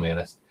work with me.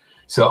 And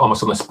so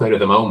almost on the spur of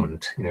the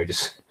moment,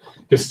 just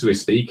as we were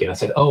speaking, I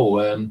said,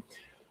 how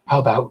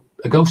about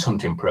a ghost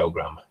hunting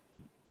program?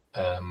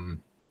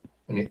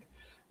 We'll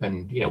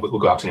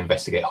go out and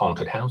investigate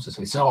haunted houses.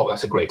 And he said,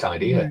 that's a great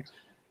idea. Right.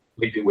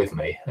 Leave it with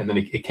me. And then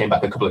he came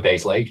back a couple of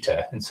days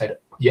later and said,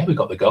 we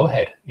got the go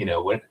ahead.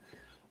 We'll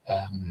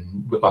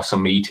have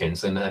some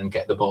meetings and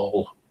get the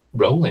ball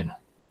rolling.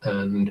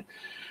 And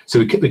so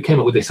we came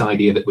up with this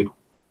idea that we'd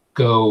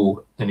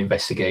go and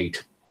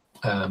investigate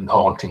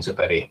hauntings at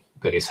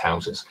various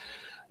houses,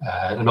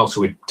 and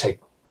also we'd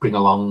bring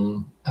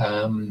along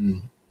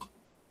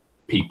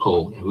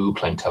people who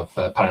claim to have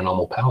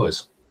paranormal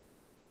powers,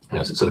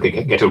 so they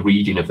could get a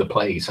reading of the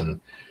place and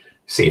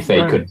see if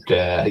they could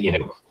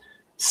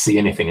see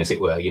anything, as it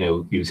were,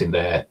 using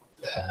their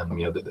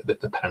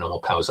the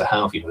paranormal powers they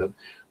have,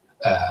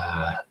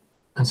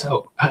 and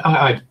so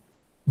I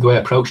the way I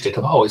approached it,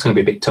 I thought, it's going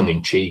to be a bit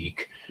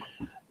tongue-in-cheek.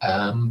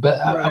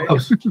 But I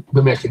was,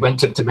 when we actually went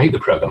to make the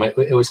program,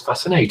 it was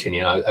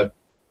fascinating. I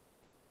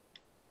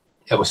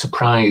was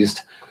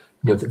surprised,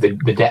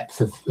 the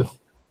depth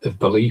of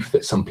belief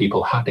that some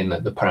people had in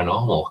the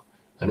paranormal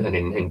and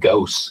in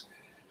ghosts.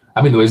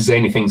 I mean, there was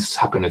zany things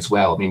happening as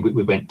well. I mean,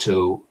 we went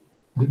to,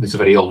 there's a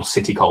very old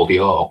city called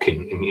York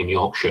in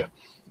Yorkshire.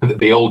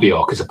 The old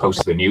York as opposed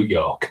to the New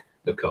York,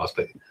 of course,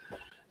 but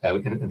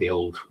in the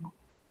old,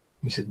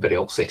 it's a very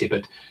old city,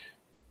 but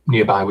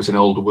nearby was an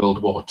old World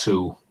War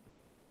II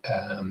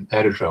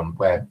aerodrome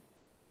where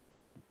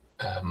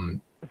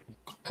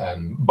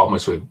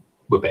bombers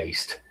were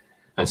based,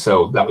 and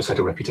so that was had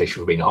a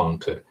reputation for being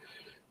haunted.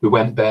 We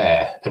went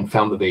there and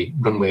found that the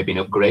runway had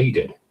been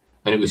upgraded,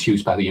 and it was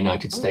used by the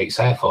United States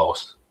Air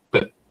Force.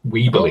 But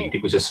we believed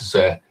it was just as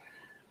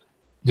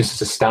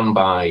a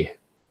standby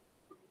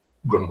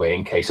runway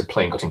in case a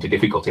plane got into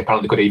difficulty.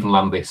 Apparently, they could even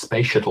land the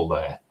space shuttle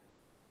there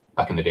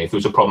back in the day. If there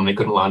was a problem, they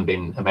couldn't land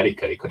in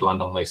America. It could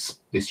land on this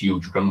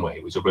huge runway.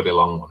 It was a really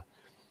long one.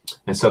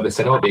 And so they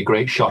said, it'd be a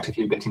great shot if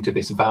you get into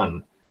this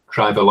van,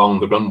 drive along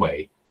the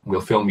runway, and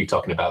we'll film you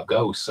talking about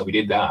ghosts. So we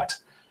did that.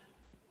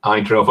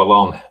 I drove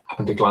along,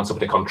 happened to glance up at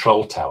the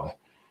control tower,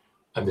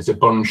 and there's a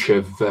bunch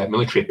of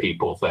military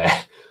people there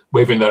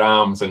waving their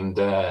arms and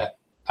I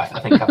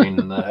think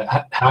having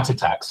heart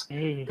attacks,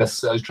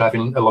 because I was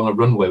driving along a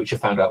runway, which I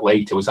found out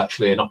later was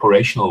actually an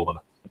operational one.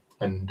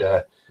 And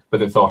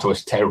whether they thought I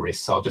was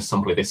terrorists or just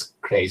simply this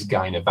crazed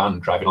guy in a van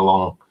driving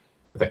along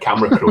with a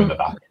camera crew in the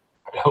back.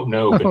 I don't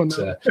know, but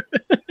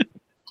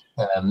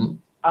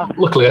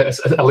luckily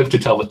I lived to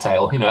tell the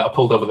tale. I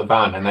pulled over the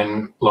van, and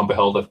then lo and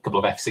behold, a couple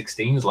of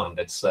F-16s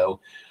landed. So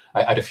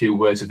I had a few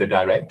words with the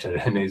director,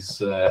 and his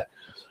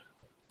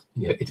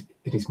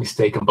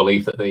mistaken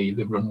belief that the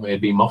runway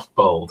had been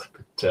mothballed.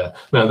 But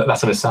no,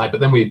 that's an aside.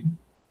 But then we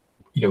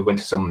went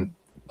to some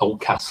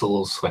old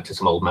castles, went to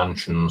some old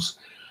mansions.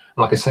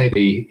 And like I say,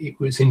 it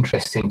was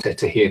interesting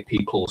to hear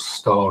people's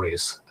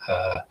stories.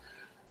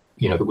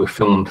 That were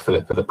filmed for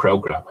the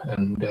program,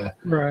 and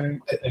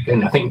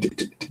again, I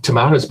think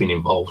Tamara's been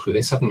involved with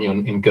this, haven't you,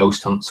 in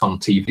ghost hunts on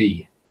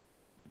TV?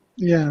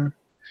 Yeah.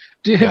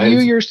 Have you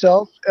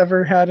yourself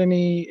ever had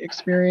any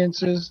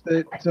experiences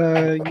that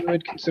you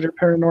would consider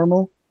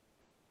paranormal?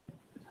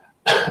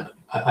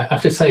 I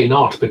have to say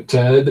not, but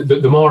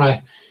the more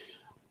I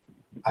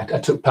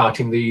took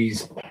part in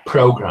these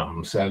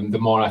programs, the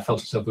more I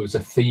felt as though there was a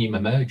theme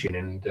emerging,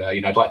 and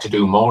I'd like to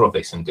do more of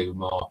this and do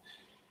more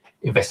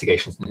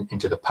investigations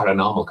into the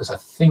paranormal, because I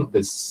think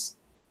there's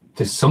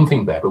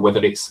something there, but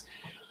whether it's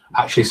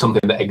actually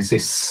something that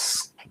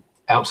exists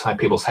outside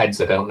people's heads,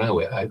 I don't know.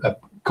 I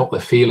got the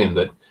feeling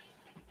that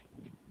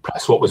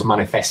perhaps what was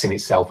manifesting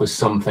itself was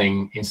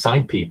something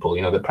inside people,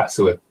 that perhaps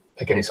they were,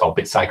 again, it's all a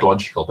bit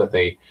psychological, but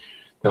they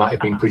might have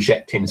been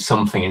projecting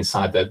something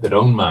inside their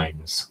own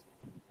minds,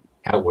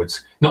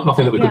 outwards.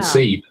 Nothing that we could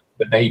see,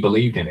 but they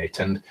believed in it.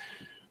 And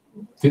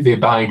the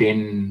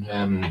abiding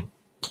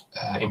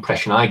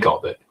impression I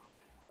got that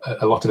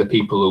a lot of the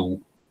people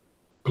who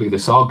believe they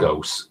saw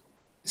ghosts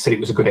said it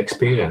was a good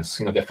experience.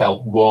 You know, they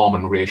felt warm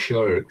and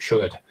reassured.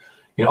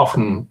 You know,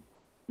 often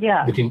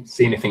they didn't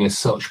see anything as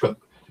such, but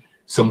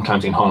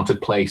sometimes in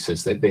haunted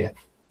places they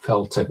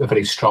felt a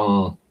very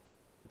strong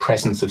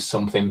presence of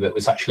something that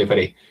was actually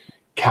very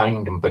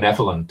kind and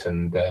benevolent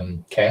and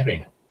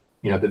caring.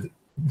 You know,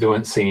 they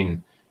weren't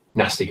seeing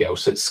nasty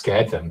ghosts that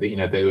scared them. They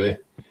were,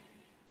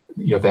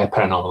 their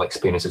paranormal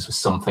experiences was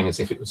something as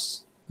if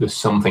there's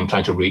something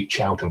trying to reach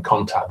out and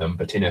contact them,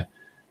 but in a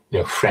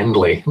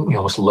friendly,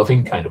 almost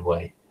loving kind of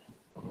way.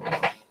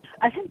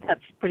 I think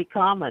that's pretty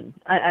common.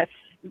 I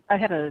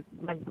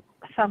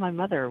saw my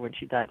mother when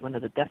she died, one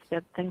of the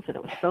deathbed things, and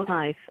it was so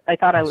nice. I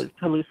thought I was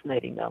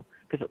hallucinating though,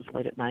 because it was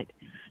late at night,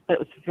 but it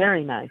was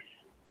very nice.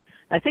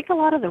 I think a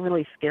lot of the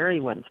really scary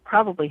ones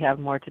probably have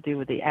more to do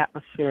with the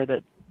atmosphere,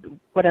 that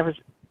whatever's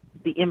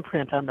the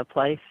imprint on the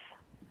place.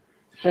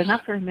 There's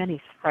not very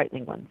many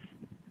frightening ones.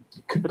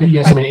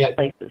 Yes, I mean,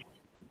 places.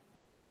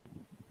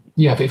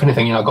 Yeah, if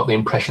anything, I got the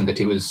impression that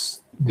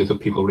the other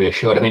people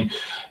reassured. I mean,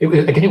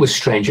 it was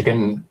strange,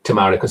 again,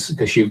 Tamara,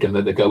 because you've done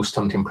the ghost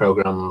hunting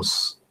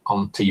programs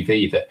on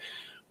TV, that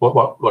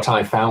what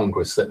I found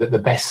was that the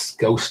best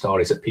ghost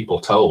stories that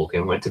people told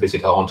and went to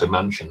visit a haunted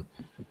mansion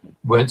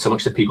weren't so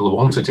much the people who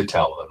wanted to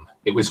tell them.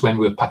 It was when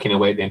we were packing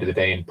away at the end of the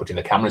day and putting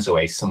the cameras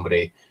away,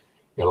 somebody,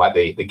 like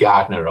the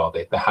gardener or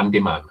the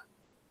handyman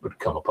would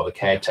come up, or the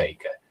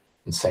caretaker,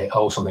 and say,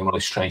 oh, something really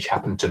strange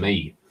happened to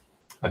me.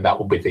 And that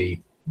would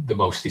be the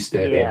most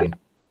disturbing,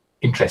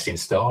 interesting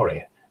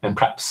story. And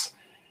perhaps,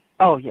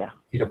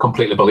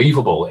 completely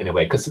believable in a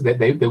way, because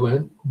they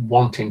weren't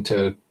wanting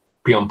to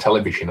be on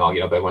television, or,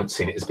 they weren't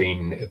seeing it as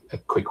being a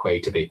quick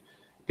way to be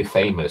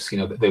famous. They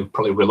were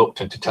probably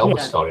reluctant to tell the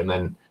story, and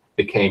then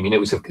became, it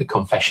was a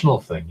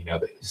confessional thing,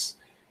 that was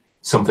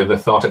something they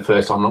thought at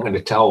first, I'm not going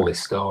to tell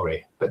this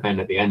story. But then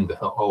at the end, they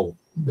thought,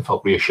 they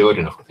felt reassured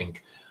enough to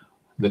think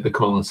that they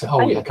come on and say,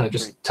 oh, yeah, can I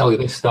just tell you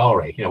this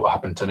story, what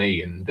happened to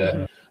me? And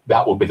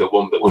that would be the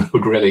one that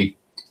would really,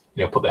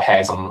 put the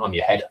hairs on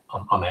your head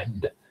on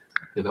end.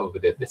 That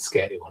would be the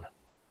scary one.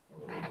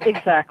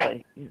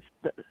 Exactly.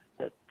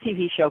 The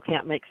TV show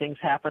can't make things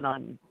happen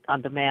on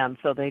demand,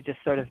 so they just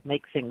sort of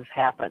make things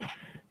happen.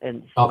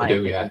 And they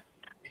do, yeah.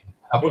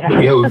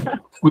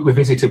 We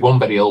visited one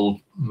very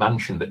old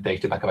mansion that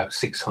dated back about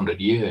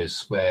 600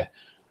 years, where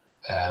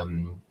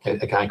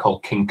a guy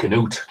called King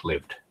Canute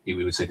lived. He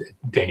was a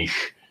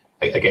Danish,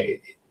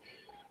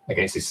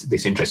 against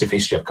this interest of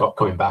history I've got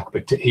coming back,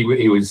 but he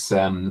was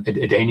a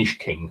Danish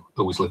king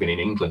who was living in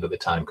England at the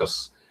time,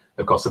 because,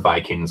 of course, the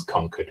Vikings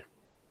conquered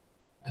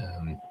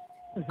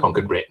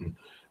Britain,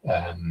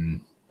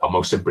 or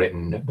most of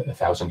Britain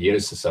 1,000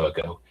 years or so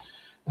ago.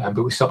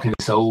 But we stopped in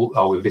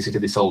we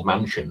visited this old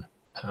mansion,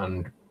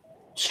 and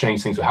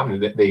strange things were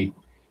happening. That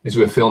as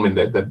we were filming,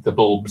 the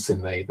bulbs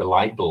in the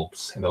light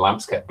bulbs and the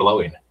lamps kept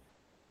blowing,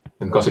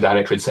 and of course the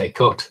director would say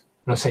cut,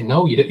 and I'd say,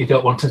 no, you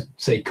don't want to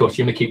say cut.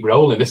 You want to keep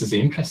rolling. This is the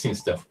interesting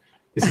stuff.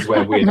 This is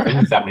where weird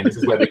things happening. This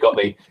is where they got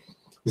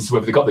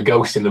the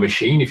ghost in the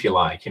machine, if you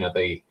like.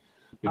 They've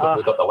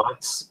got the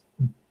lights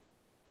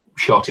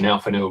shorting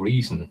out for no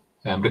reason.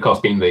 But of course,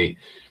 being the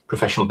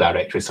professional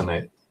director, as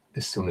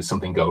soon as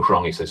something goes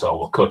wrong, he says, oh,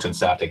 we'll cut and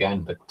start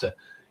again. But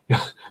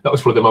that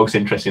was probably the most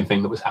interesting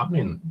thing that was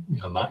happening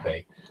on that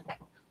day.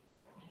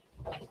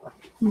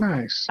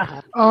 Nice.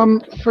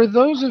 For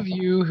those of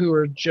you who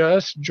are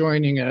just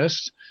joining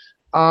us,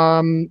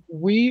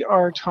 we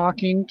are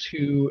talking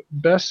to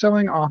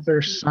best-selling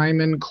author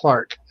Simon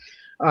Clark.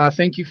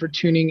 Thank you for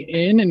tuning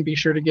in, and be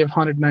sure to give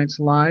Haunted Nights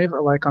Live a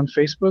like on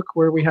Facebook,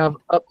 where we have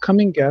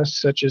upcoming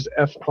guests such as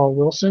F. Paul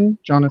Wilson,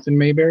 Jonathan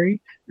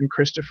Mayberry, and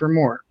Christopher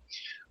Moore.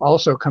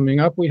 Also coming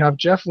up, we have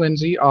Jeff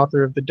Lindsay,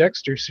 author of the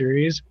Dexter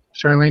series,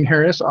 Charlaine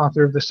Harris,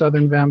 author of the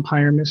Southern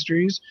Vampire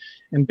Mysteries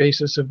and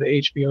basis of the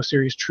HBO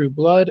series True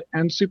Blood,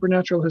 and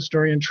supernatural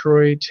historian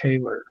Troy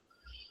Taylor.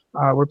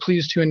 We're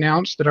pleased to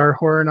announce that our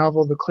horror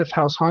novel, The Cliff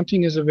House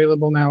Haunting, is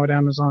available now at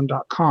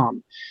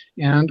Amazon.com.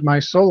 And my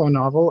solo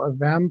novel, a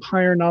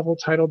vampire novel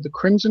titled The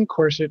Crimson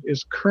Corset,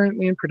 is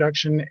currently in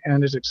production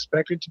and is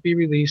expected to be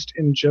released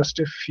in just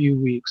a few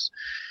weeks.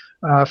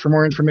 For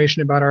more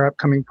information about our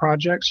upcoming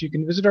projects, you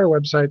can visit our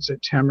websites at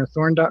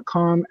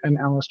tamarathorn.com and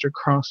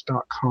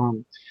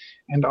alistaircross.com.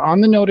 And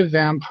on the note of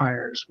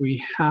vampires,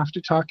 we have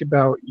to talk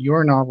about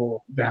your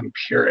novel,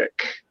 Vampiric.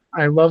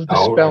 I love the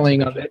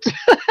spelling of it,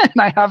 and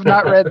I have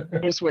not read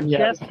this one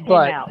yet.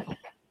 But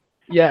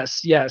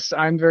yes,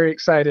 I'm very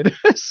excited.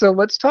 So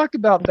let's talk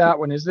about that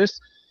one. Is this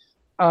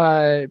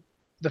the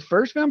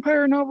first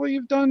vampire novel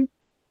you've done?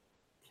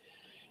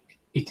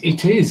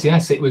 It is,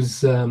 yes. It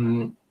was,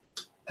 again,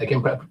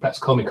 perhaps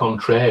call me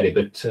contrary,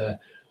 but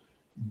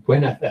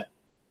when I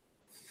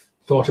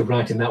thought of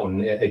writing that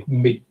one,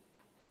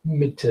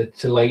 mid to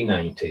late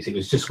 90s, it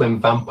was just when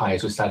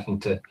vampires were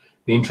the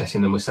interest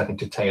in them was starting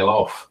to tail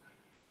off.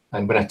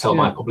 And when I told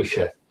my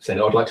publisher, said,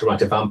 I'd like to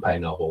write a vampire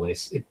novel,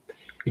 and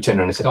he turned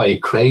around and said, "Oh, you're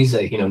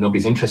crazy. You know,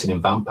 nobody's interested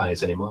in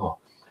vampires anymore."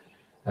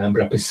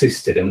 But I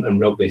persisted and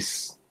wrote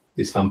this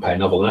vampire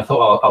novel, and I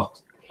thought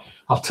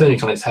I'll turn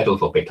it on its head a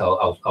little bit.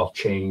 I'll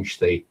change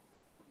the,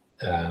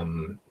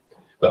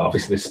 but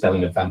obviously the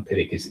spelling of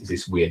vampiric is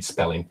this weird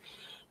spelling.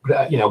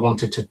 But I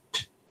wanted to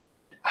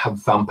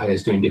have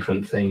vampires doing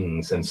different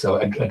things, and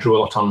so I drew a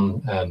lot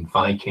on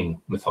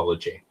Viking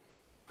mythology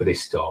for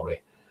this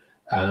story,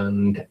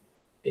 and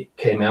it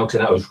came out,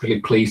 and I was really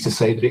pleased to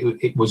say that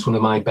it was one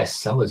of my best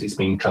sellers. It's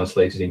been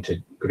translated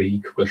into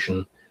Greek,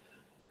 Russian,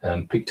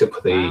 picked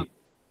up the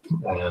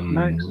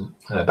Nice.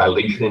 by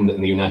Legion in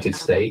the United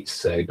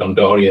States.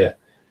 Gondoria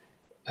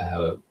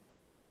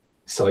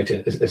saw it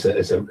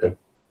as a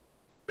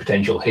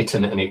potential hit,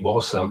 and it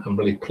was. So I'm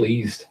really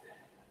pleased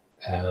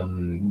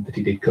that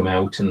it did come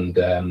out, and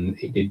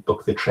it did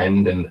buck the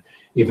trend. And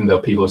even though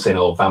people are saying,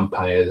 "Oh,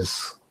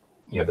 vampires,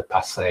 the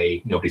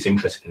passé, nobody's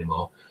interested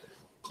anymore,"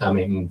 I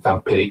mean,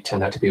 Vampiric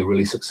turned out to be a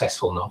really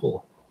successful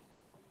novel.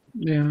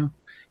 Yeah.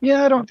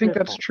 I don't think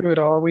that's true at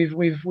all.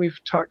 We've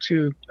talked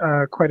to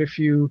quite a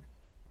few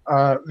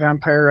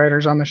vampire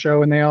writers on the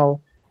show, and they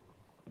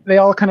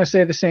all kind of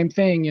say the same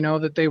thing.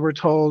 That they were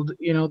told,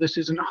 this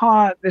isn't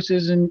hot, this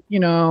isn't,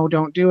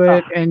 don't do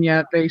it, and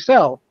yet they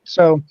sell.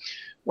 So,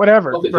 whatever. Well,